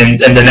process in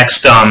the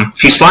next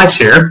few slides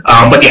here.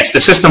 But yes, the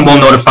system will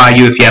notify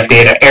you if you have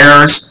data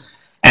errors.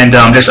 And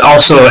there's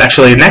also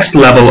actually the next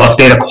level of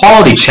data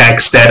quality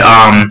checks that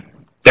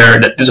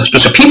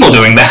there's people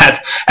doing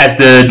that. As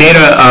the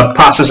data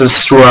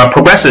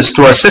progresses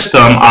through our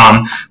system,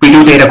 we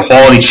do data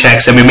quality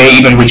checks, and we may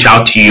even reach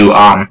out to you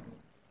well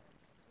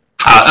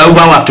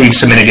after you've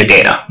submitted your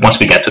data, once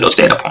we get to those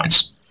data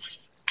points.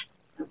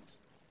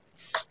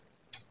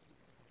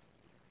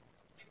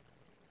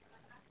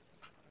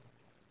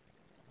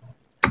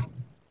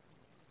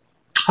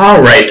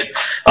 All right.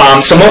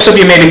 So most of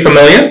you may be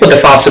familiar with the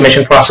file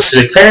submission process to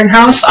the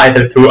clearinghouse,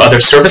 either through other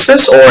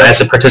services or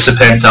as a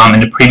participant in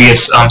the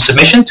previous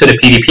submission to the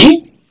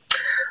PDP.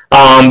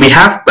 We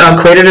have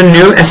created a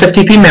new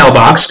SFTP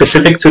mailbox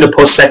specific to the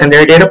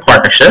Postsecondary Data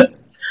Partnership.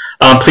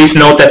 Please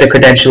note that the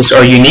credentials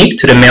are unique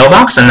to the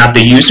mailbox and not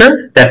the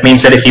user. That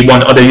means that if you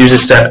want other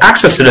users to have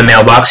access to the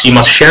mailbox, you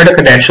must share the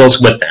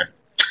credentials with them.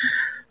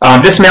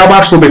 This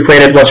mailbox will be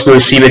created once we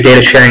receive a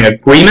data sharing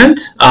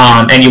agreement,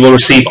 and you will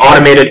receive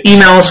automated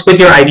emails with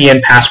your ID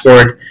and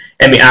password,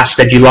 and we ask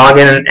that you log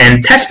in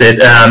and test it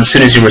as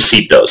soon as you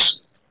receive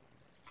those.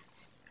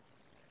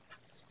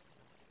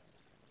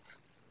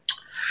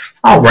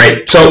 All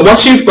right, so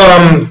once you've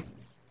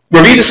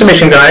reviewed the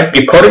submission guide,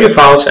 you've coded your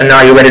files, and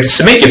now you're ready to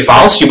submit your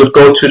files, you would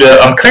go to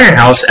the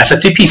clearinghouse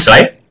SFTP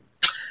site.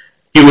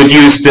 You would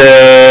use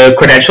the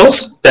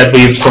credentials that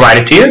we've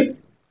provided to you,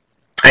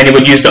 and you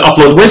would use the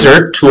upload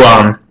wizard to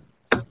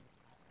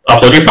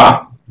upload your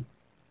file.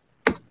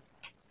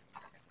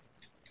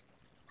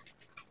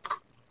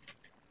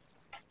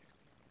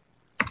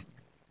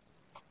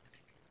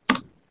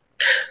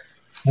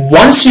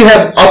 Once you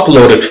have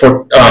uploaded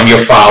for your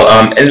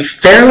file, in a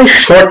fairly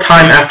short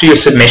time after your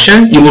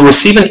submission, you will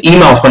receive an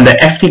email from the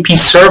FTP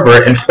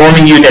server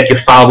informing you that your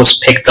file was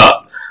picked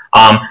up.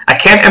 I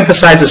can't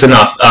emphasize this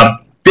enough.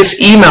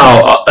 This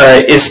email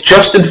is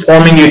just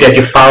informing you that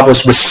your file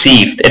was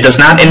received. It does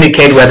not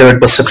indicate whether it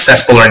was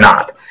successful or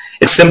not.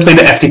 It's simply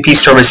the FTP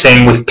server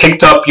saying we've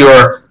picked up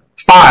your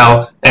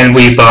file and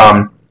we've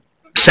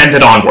sent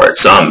it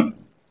onwards.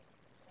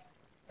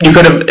 You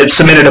could have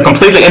submitted a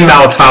completely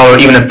invalid file or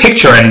even a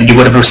picture, and you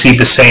would have received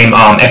the same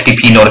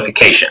FTP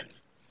notification.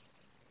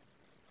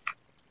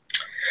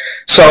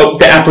 So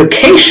the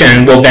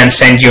application will then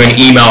send you an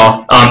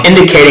email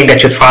indicating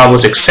that your file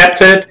was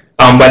accepted,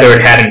 whether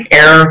it had an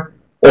error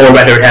or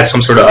whether it had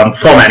some sort of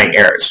formatting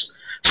errors.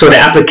 So the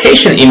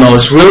application email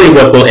is really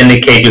what will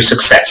indicate your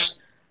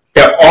success.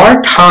 There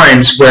are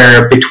times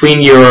where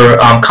between your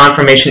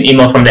confirmation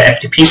email from the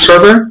FTP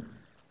server,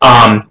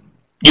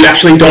 you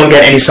actually don't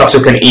get any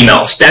subsequent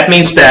emails. That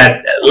means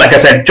that, like I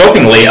said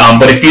jokingly,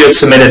 but if you had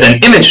submitted an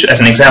image as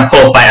an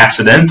example by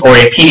accident or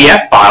a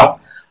PDF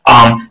file,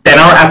 then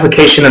our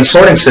application and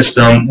sorting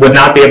system would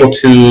not be able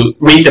to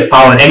read the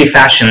file in any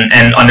fashion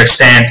and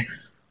understand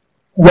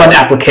what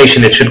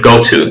application it should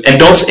go to. In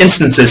those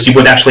instances, you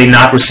would actually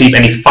not receive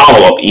any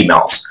follow-up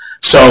emails.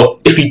 So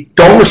if you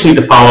don't receive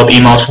the follow-up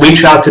emails,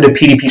 reach out to the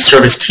PDP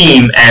service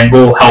team and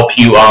we'll help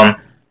you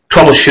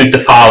troubleshoot the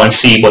file and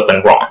see what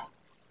went wrong.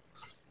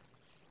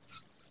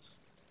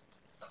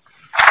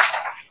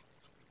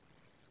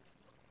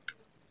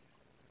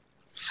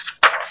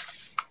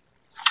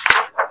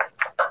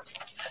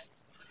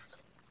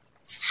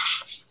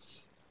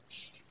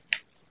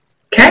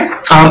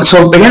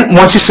 So again,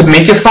 once you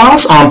submit your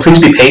files, please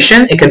be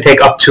patient. It can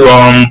take up to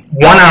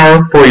 1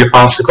 hour for your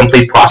files to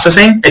complete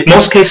processing. In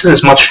most cases,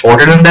 it's much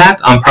shorter than that,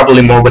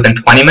 probably more within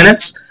 20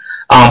 minutes.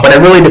 But it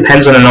really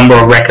depends on the number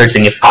of records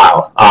in your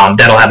file.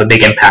 That'll have a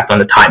big impact on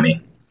the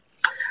timing.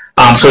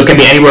 So it can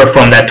be anywhere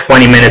from that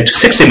 20-minute to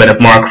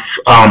 60-minute mark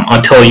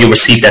until you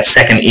receive that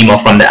second email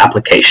from the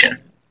application.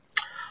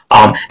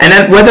 And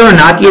then whether or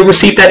not you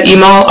receive that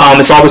email,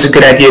 it's always a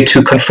good idea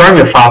to confirm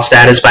your file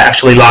status by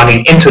actually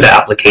logging into the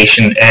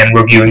application and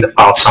reviewing the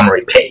file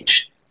summary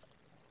page.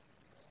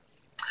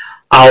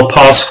 I'll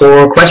pause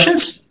for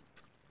questions.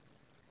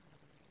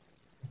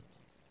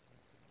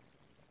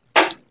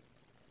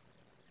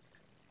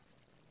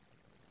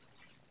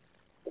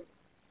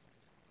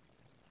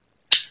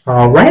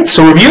 All right,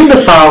 so reviewing the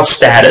file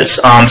status.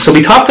 So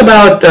we talked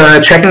about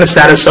checking the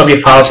status of your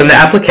files in the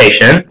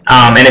application,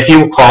 and if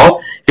you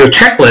recall, your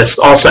checklist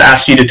also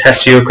asks you to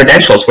test your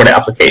credentials for the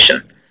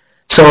application.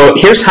 So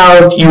here's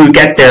how you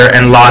get there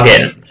and log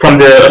in. From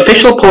the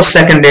official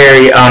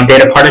Postsecondary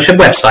Data Partnership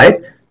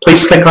website,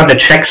 please click on the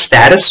check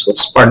status,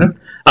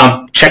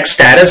 check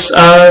status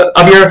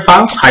of your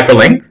files,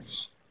 hyperlink.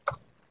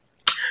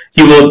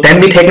 You will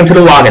then be taken to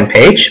the login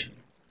page.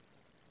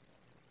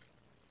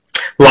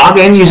 Log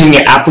in using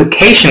your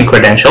application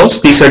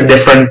credentials. These are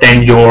different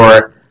than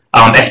your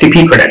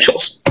FTP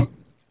credentials.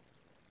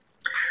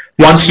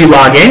 Once you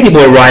log in, you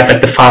will arrive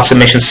at the file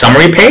submission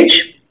summary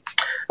page.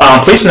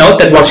 Please note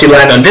that once you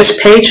land on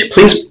this page,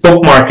 please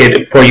bookmark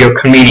it for your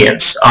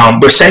convenience.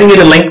 We're sending you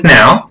the link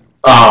now.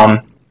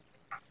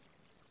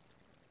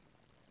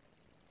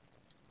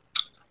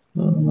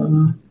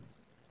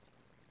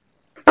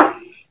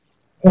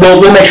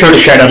 We'll make sure to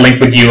share that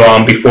link with you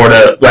before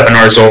the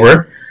webinar is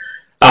over.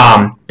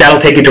 That'll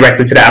take you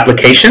directly to the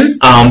application.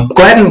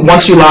 Go ahead and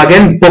once you log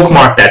in,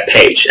 bookmark that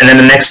page. And then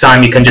the next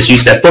time you can just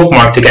use that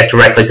bookmark to get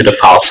directly to the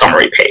file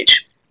summary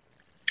page.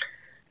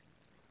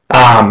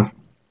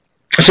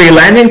 So your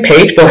landing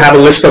page will have a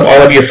list of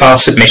all of your file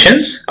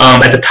submissions.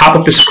 At the top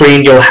of the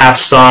screen, you'll have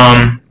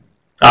some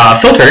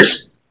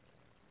filters.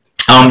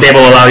 They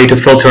will allow you to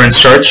filter and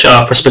search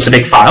for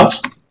specific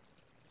files.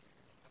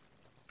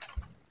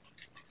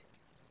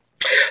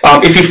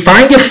 If you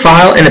find your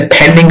file in a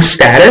pending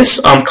status,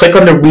 click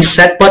on the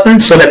reset button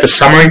so that the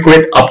summary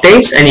grid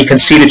updates and you can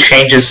see the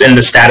changes in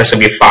the status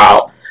of your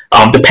file.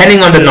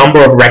 Depending on the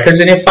number of records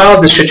in your file,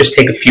 this should just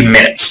take a few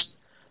minutes.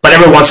 But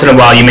every once in a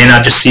while, you may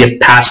not just see it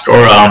passed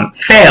or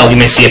failed, you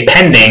may see it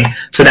pending,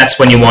 so that's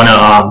when you want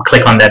to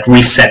click on that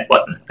reset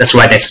button. That's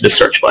right next to the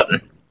search button.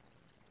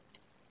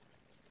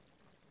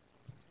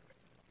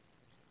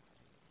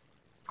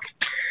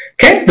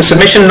 Okay, the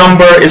submission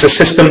number is a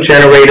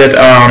system-generated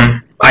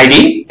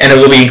ID, and it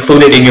will be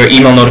included in your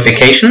email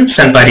notification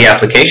sent by the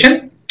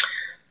application.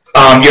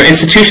 Your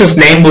institution's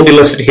name will be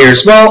listed here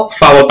as well,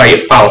 followed by your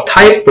file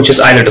type, which is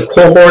either the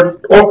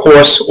cohort or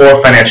course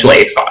or financial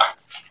aid file.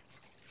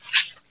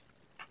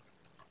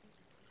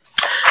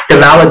 The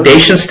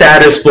validation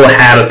status will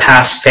have a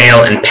pass,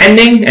 fail, and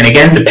pending, and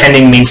again, the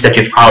pending means that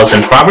your file is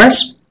in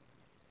progress.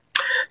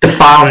 The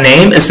file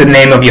name is the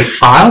name of your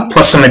file,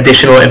 plus some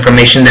additional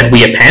information that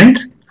we append.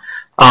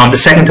 The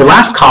second to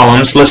last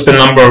columns list the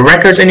number of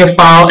records in your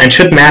file and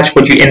should match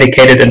what you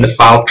indicated in the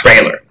file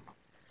trailer.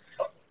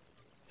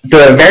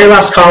 The very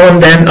last column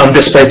then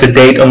displays the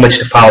date on which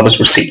the file was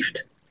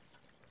received.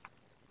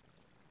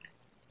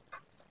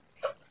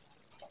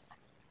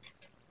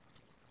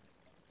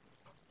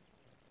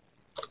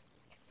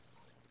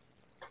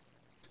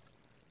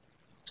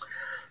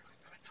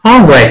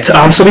 All right,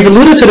 so we've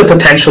alluded to the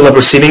potential of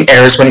receiving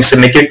errors when you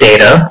submit your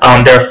data.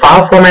 There are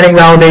file formatting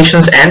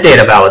validations and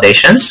data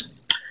validations.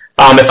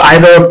 If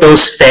either of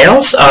those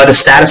fails, the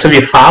status of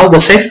your file will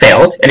say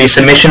failed, and your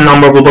submission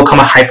number will become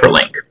a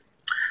hyperlink.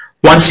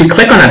 Once you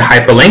click on that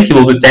hyperlink, you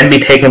will then be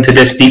taken to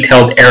this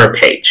detailed error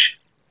page.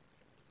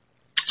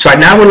 So right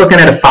now we're looking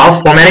at a file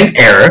formatting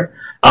error.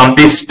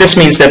 This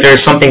means that there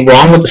is something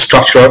wrong with the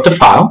structure of the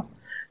file.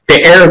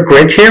 The error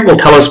grid here will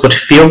tell us what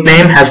field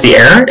name has the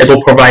error. It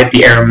will provide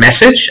the error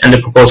message and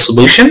the proposed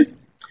solution.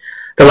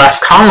 The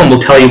last column will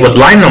tell you what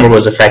line number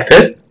was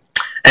affected.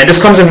 And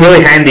this comes in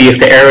really handy if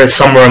the error is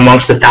somewhere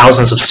amongst the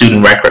thousands of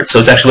student records. So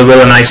it's actually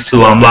really nice to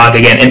log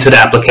again into the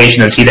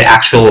application and see the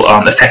actual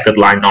affected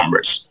line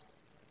numbers.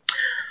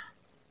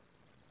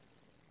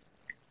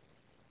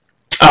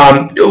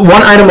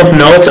 One item of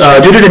note,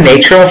 due to the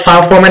nature of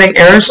file formatting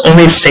errors,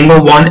 only a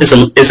single one is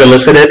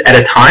elicited at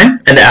a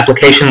time, and the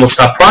application will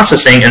stop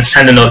processing and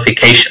send a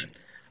notification.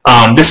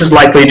 This is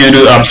likely due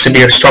to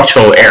severe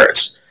structural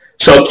errors.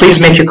 So please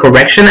make your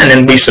correction and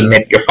then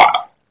resubmit your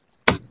file.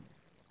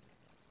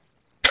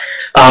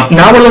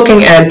 Now we're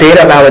looking at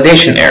data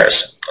validation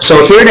errors.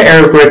 So here the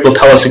error grid will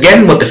tell us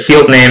again what the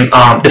field name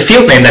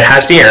that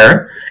has the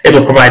error. It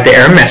will provide the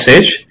error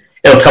message.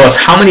 It will tell us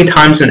how many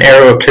times an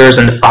error occurs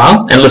in the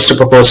file and list a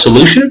proposed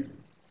solution.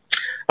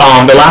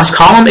 The last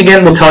column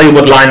again will tell you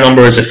what line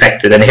number is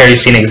affected, and here you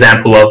see an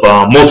example of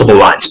multiple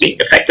lines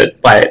being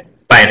affected by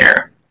an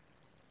error.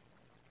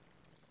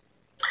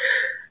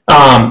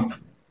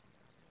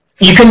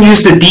 You can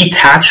use the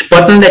detach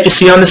button that you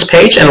see on this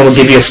page, and it will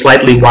give you a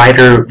slightly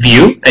wider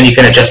view, and you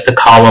can adjust the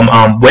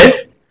column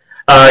width.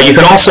 You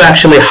can also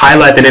actually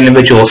highlight an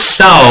individual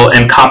cell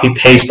and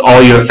copy-paste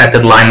all your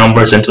affected line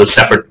numbers into a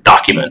separate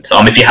document,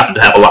 if you happen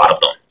to have a lot of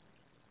them.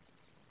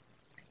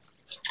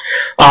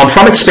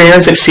 From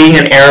experience of seeing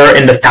an error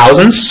in the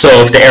thousands, so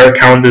if the error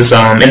count is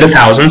in the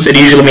thousands, it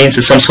usually means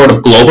it's some sort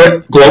of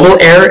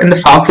global error in the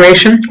file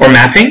creation or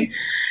mapping,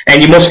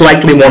 and you most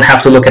likely won't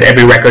have to look at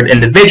every record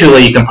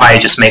individually. You can probably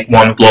just make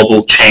one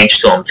global change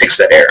to fix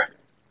that error.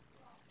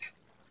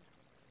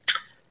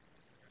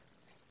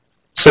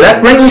 So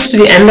that brings us to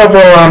the end of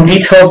our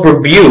detailed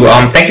review.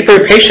 Thank you for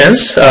your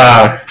patience.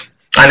 I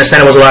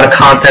understand it was a lot of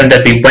content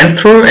that we went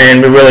through,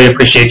 and we really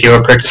appreciate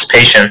your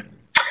participation.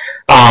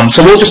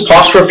 So we'll just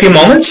pause for a few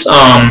moments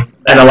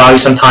and allow you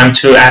some time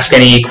to ask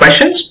any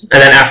questions. And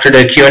then after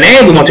the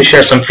Q&A, we want to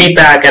share some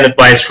feedback and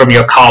advice from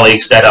your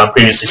colleagues that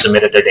previously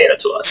submitted their data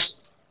to us.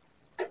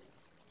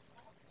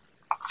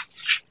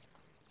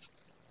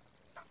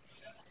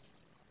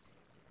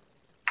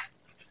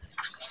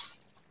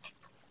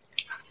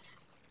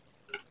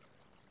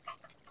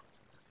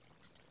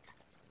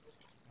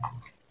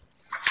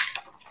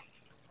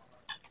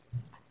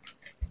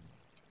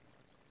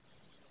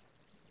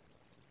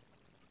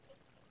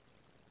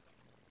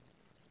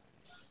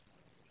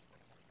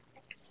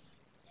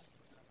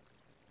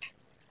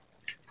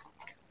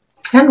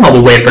 And while we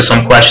wait for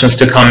some questions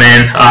to come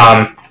in,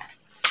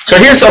 so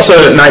here's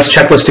also a nice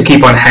checklist to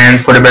keep on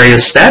hand for the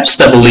various steps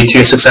that will lead to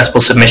your successful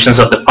submissions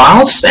of the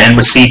files and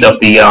receipt of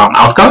the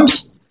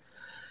outcomes.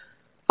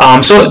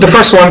 So the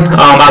first one,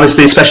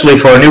 obviously, especially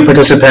for new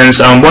participants,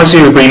 once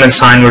your agreement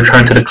signed and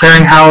returned to the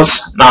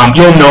clearinghouse,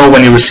 you'll know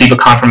when you receive a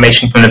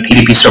confirmation from the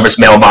PDP service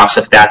mailbox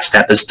if that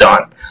step is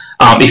done.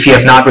 If you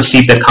have not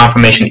received that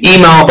confirmation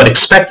email but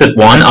expected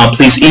one,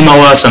 please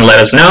email us and let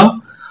us know.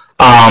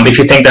 If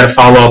you think that a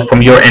follow-up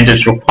from your end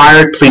is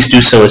required, please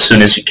do so as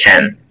soon as you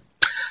can.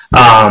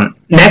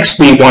 Next,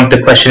 we want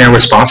the questionnaire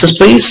responses,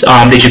 please.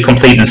 Did you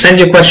complete and send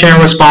your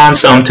questionnaire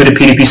response to the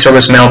PDP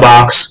service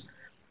mailbox?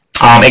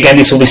 Again,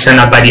 these will be sent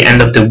out by the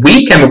end of the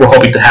week, and we're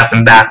hoping to have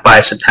them back by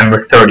September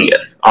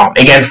 30th.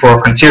 Again,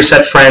 for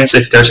FrontierSet friends,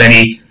 if there's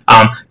any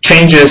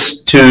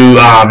changes to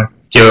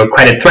your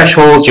credit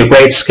thresholds, your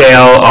grade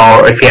scale,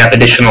 or if you have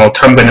additional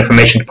term grid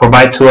information to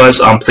provide to us,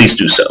 please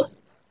do so.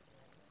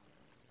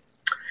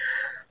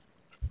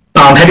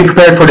 Have you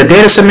prepared for the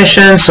data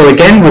submission? So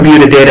again, review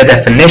the data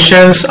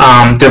definitions.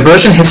 The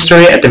version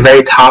history at the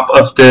very top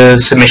of the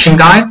submission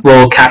guide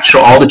will capture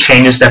all the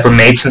changes that were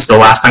made since the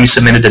last time you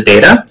submitted the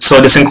data.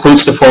 So this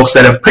includes the folks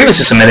that have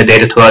previously submitted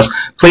data to us.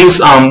 Please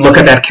look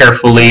at that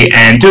carefully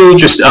and do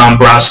just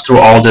browse through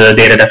all the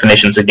data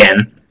definitions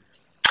again.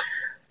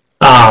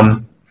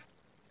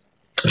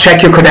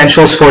 Check your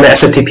credentials for the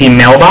SFTP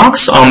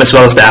mailbox as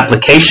well as the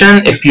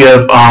application. If you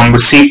have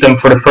received them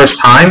for the first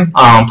time,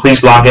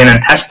 please log in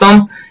and test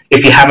them.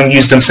 If you haven't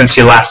used them since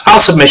your last file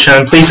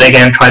submission, please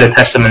again try to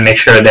test them and make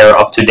sure they're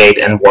up to date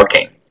and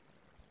working.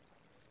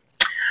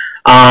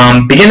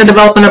 Begin the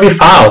development of your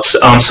files.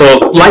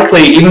 So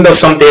likely, even though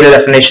some data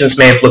definitions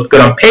may have looked good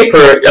on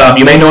paper,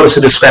 you may notice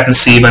a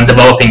discrepancy when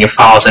developing your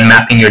files and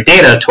mapping your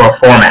data to our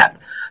format.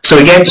 So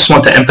again, just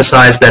want to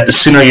emphasize that the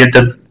sooner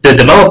the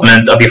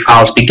development of your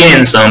files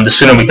begins, the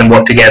sooner we can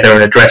work together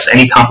and address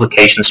any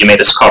complications you may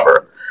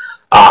discover.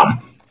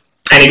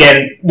 And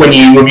again, when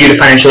you review the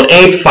financial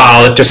aid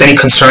file, if there's any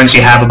concerns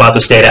you have about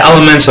those data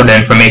elements or the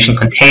information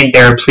contained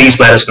there, please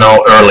let us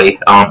know early,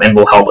 and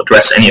we'll help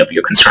address any of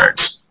your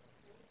concerns.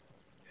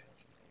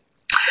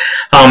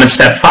 In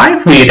step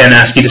 5, we then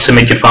ask you to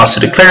submit your files to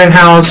the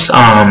clearinghouse,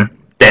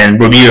 then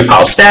review your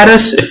file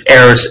status. If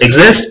errors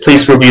exist,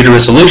 please review the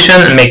resolution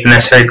and make the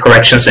necessary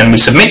corrections and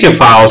resubmit your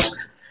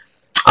files.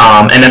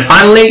 And then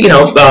finally,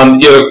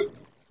 you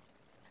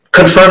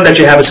confirm that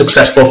you have a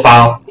successful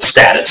file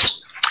status.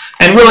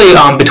 And really,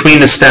 between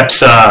the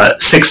steps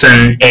 6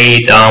 and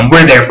 8,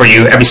 we're there for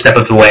you every step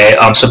of the way.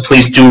 So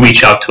please do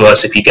reach out to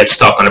us if you get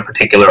stuck on a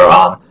particular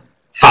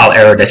file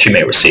error that you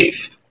may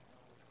receive.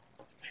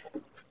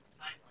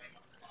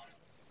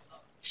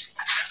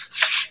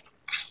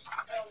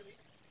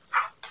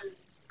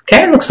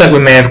 Okay, looks like we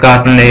may have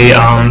gotten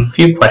a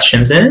few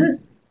questions in.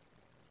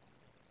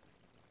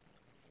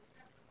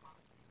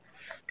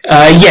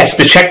 Yes,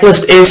 the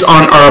checklist is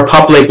on our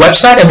public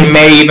website, and we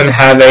may even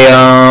have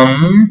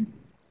a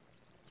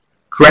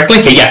direct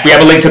link. Yeah, we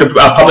have a link to the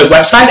public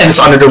website, and it's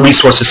under the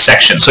resources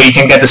section. So you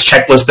can get this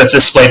checklist that's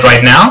displayed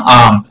right now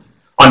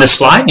on this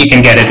slide. You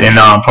can get it in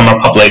from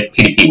our public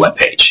PDP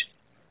webpage.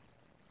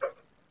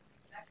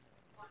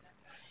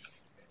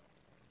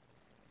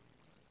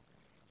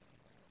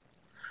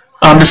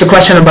 There's a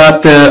question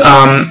about the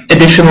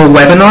additional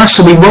webinars.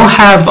 So we will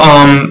have,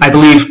 I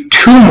believe,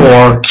 2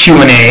 more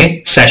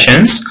Q&A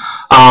sessions,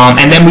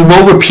 and then we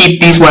will repeat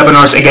these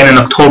webinars again in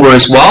October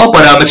as well.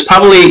 But it's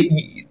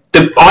probably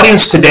the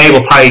audience today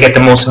will probably get the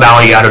most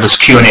value out of those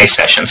Q&A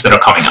sessions that are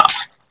coming up,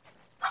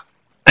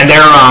 and they're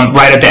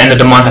right at the end of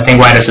the month. I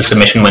think right as the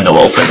submission window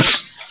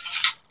opens,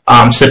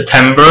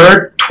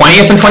 September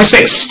 20th and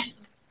 26th.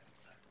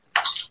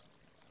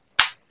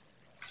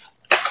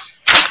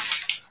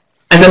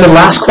 And then the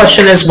last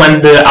question is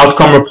when the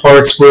outcome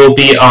reports will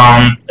be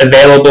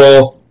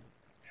available.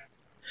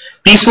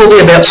 These will be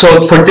available.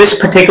 So for this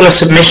particular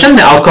submission,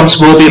 the outcomes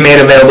will be made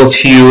available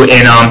to you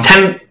in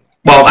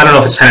well, I don't know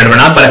if it's tentative or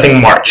not, but I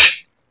think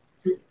March.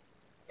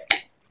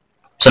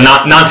 So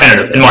not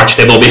non-tentative. In March,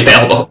 they will be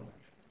available.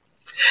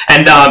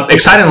 And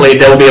excitingly,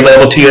 they will be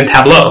available to you in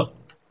Tableau.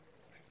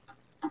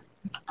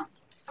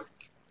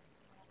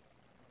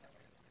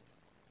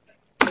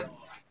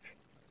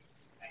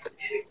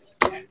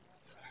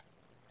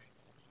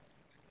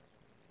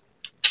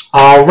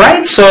 All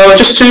right, so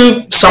just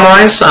to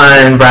summarize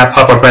and wrap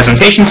up our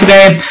presentation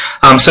today.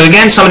 So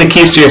again, some of the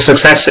keys to your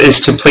success is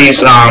to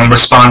please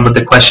respond with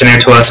the questionnaire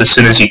to us as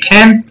soon as you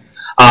can.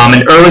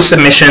 An early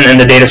submission in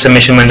the data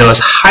submission window is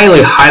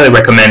highly, highly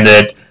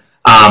recommended.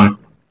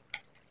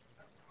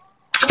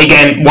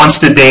 Again, once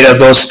the data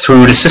goes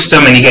through the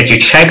system and you get your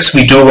checks,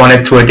 we do run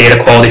it through a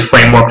data quality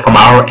framework from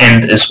our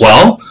end as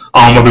well,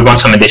 where we run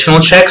some additional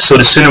checks. So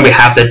the sooner we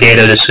have the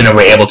data, the sooner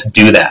we're able to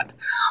do that.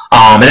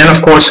 And then,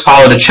 of course,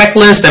 follow the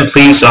checklist and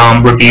please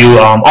review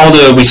all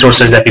the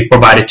resources that we've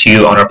provided to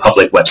you on our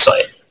public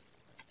website.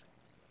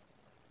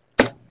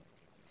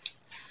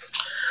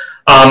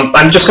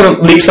 I'm just going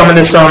to leave some of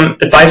this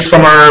advice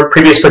from our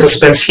previous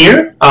participants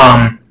here.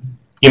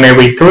 You may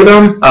read through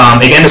them.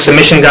 Again, the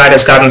submission guide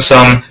has gotten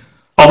some,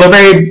 although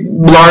very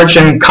large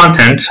in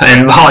content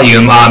and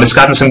volume, it's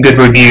gotten some good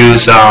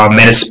reviews and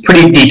it's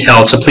pretty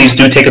detailed, so please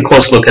do take a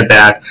close look at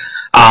that.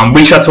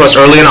 Reach out to us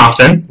early and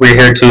often. We're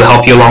here to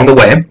help you along the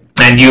way.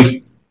 And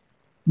you've,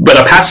 with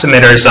our past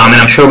submitters, and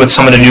I'm sure with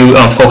some of the new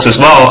folks as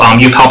well,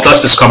 you've helped us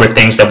discover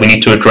things that we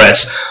need to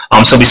address.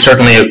 So we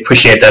certainly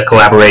appreciate that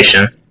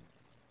collaboration.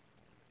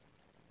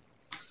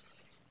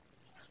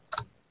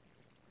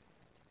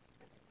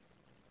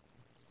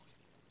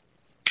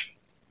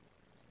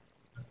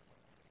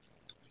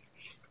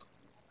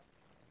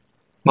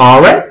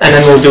 All right, and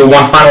then we'll do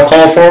one final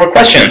call for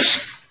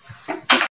questions.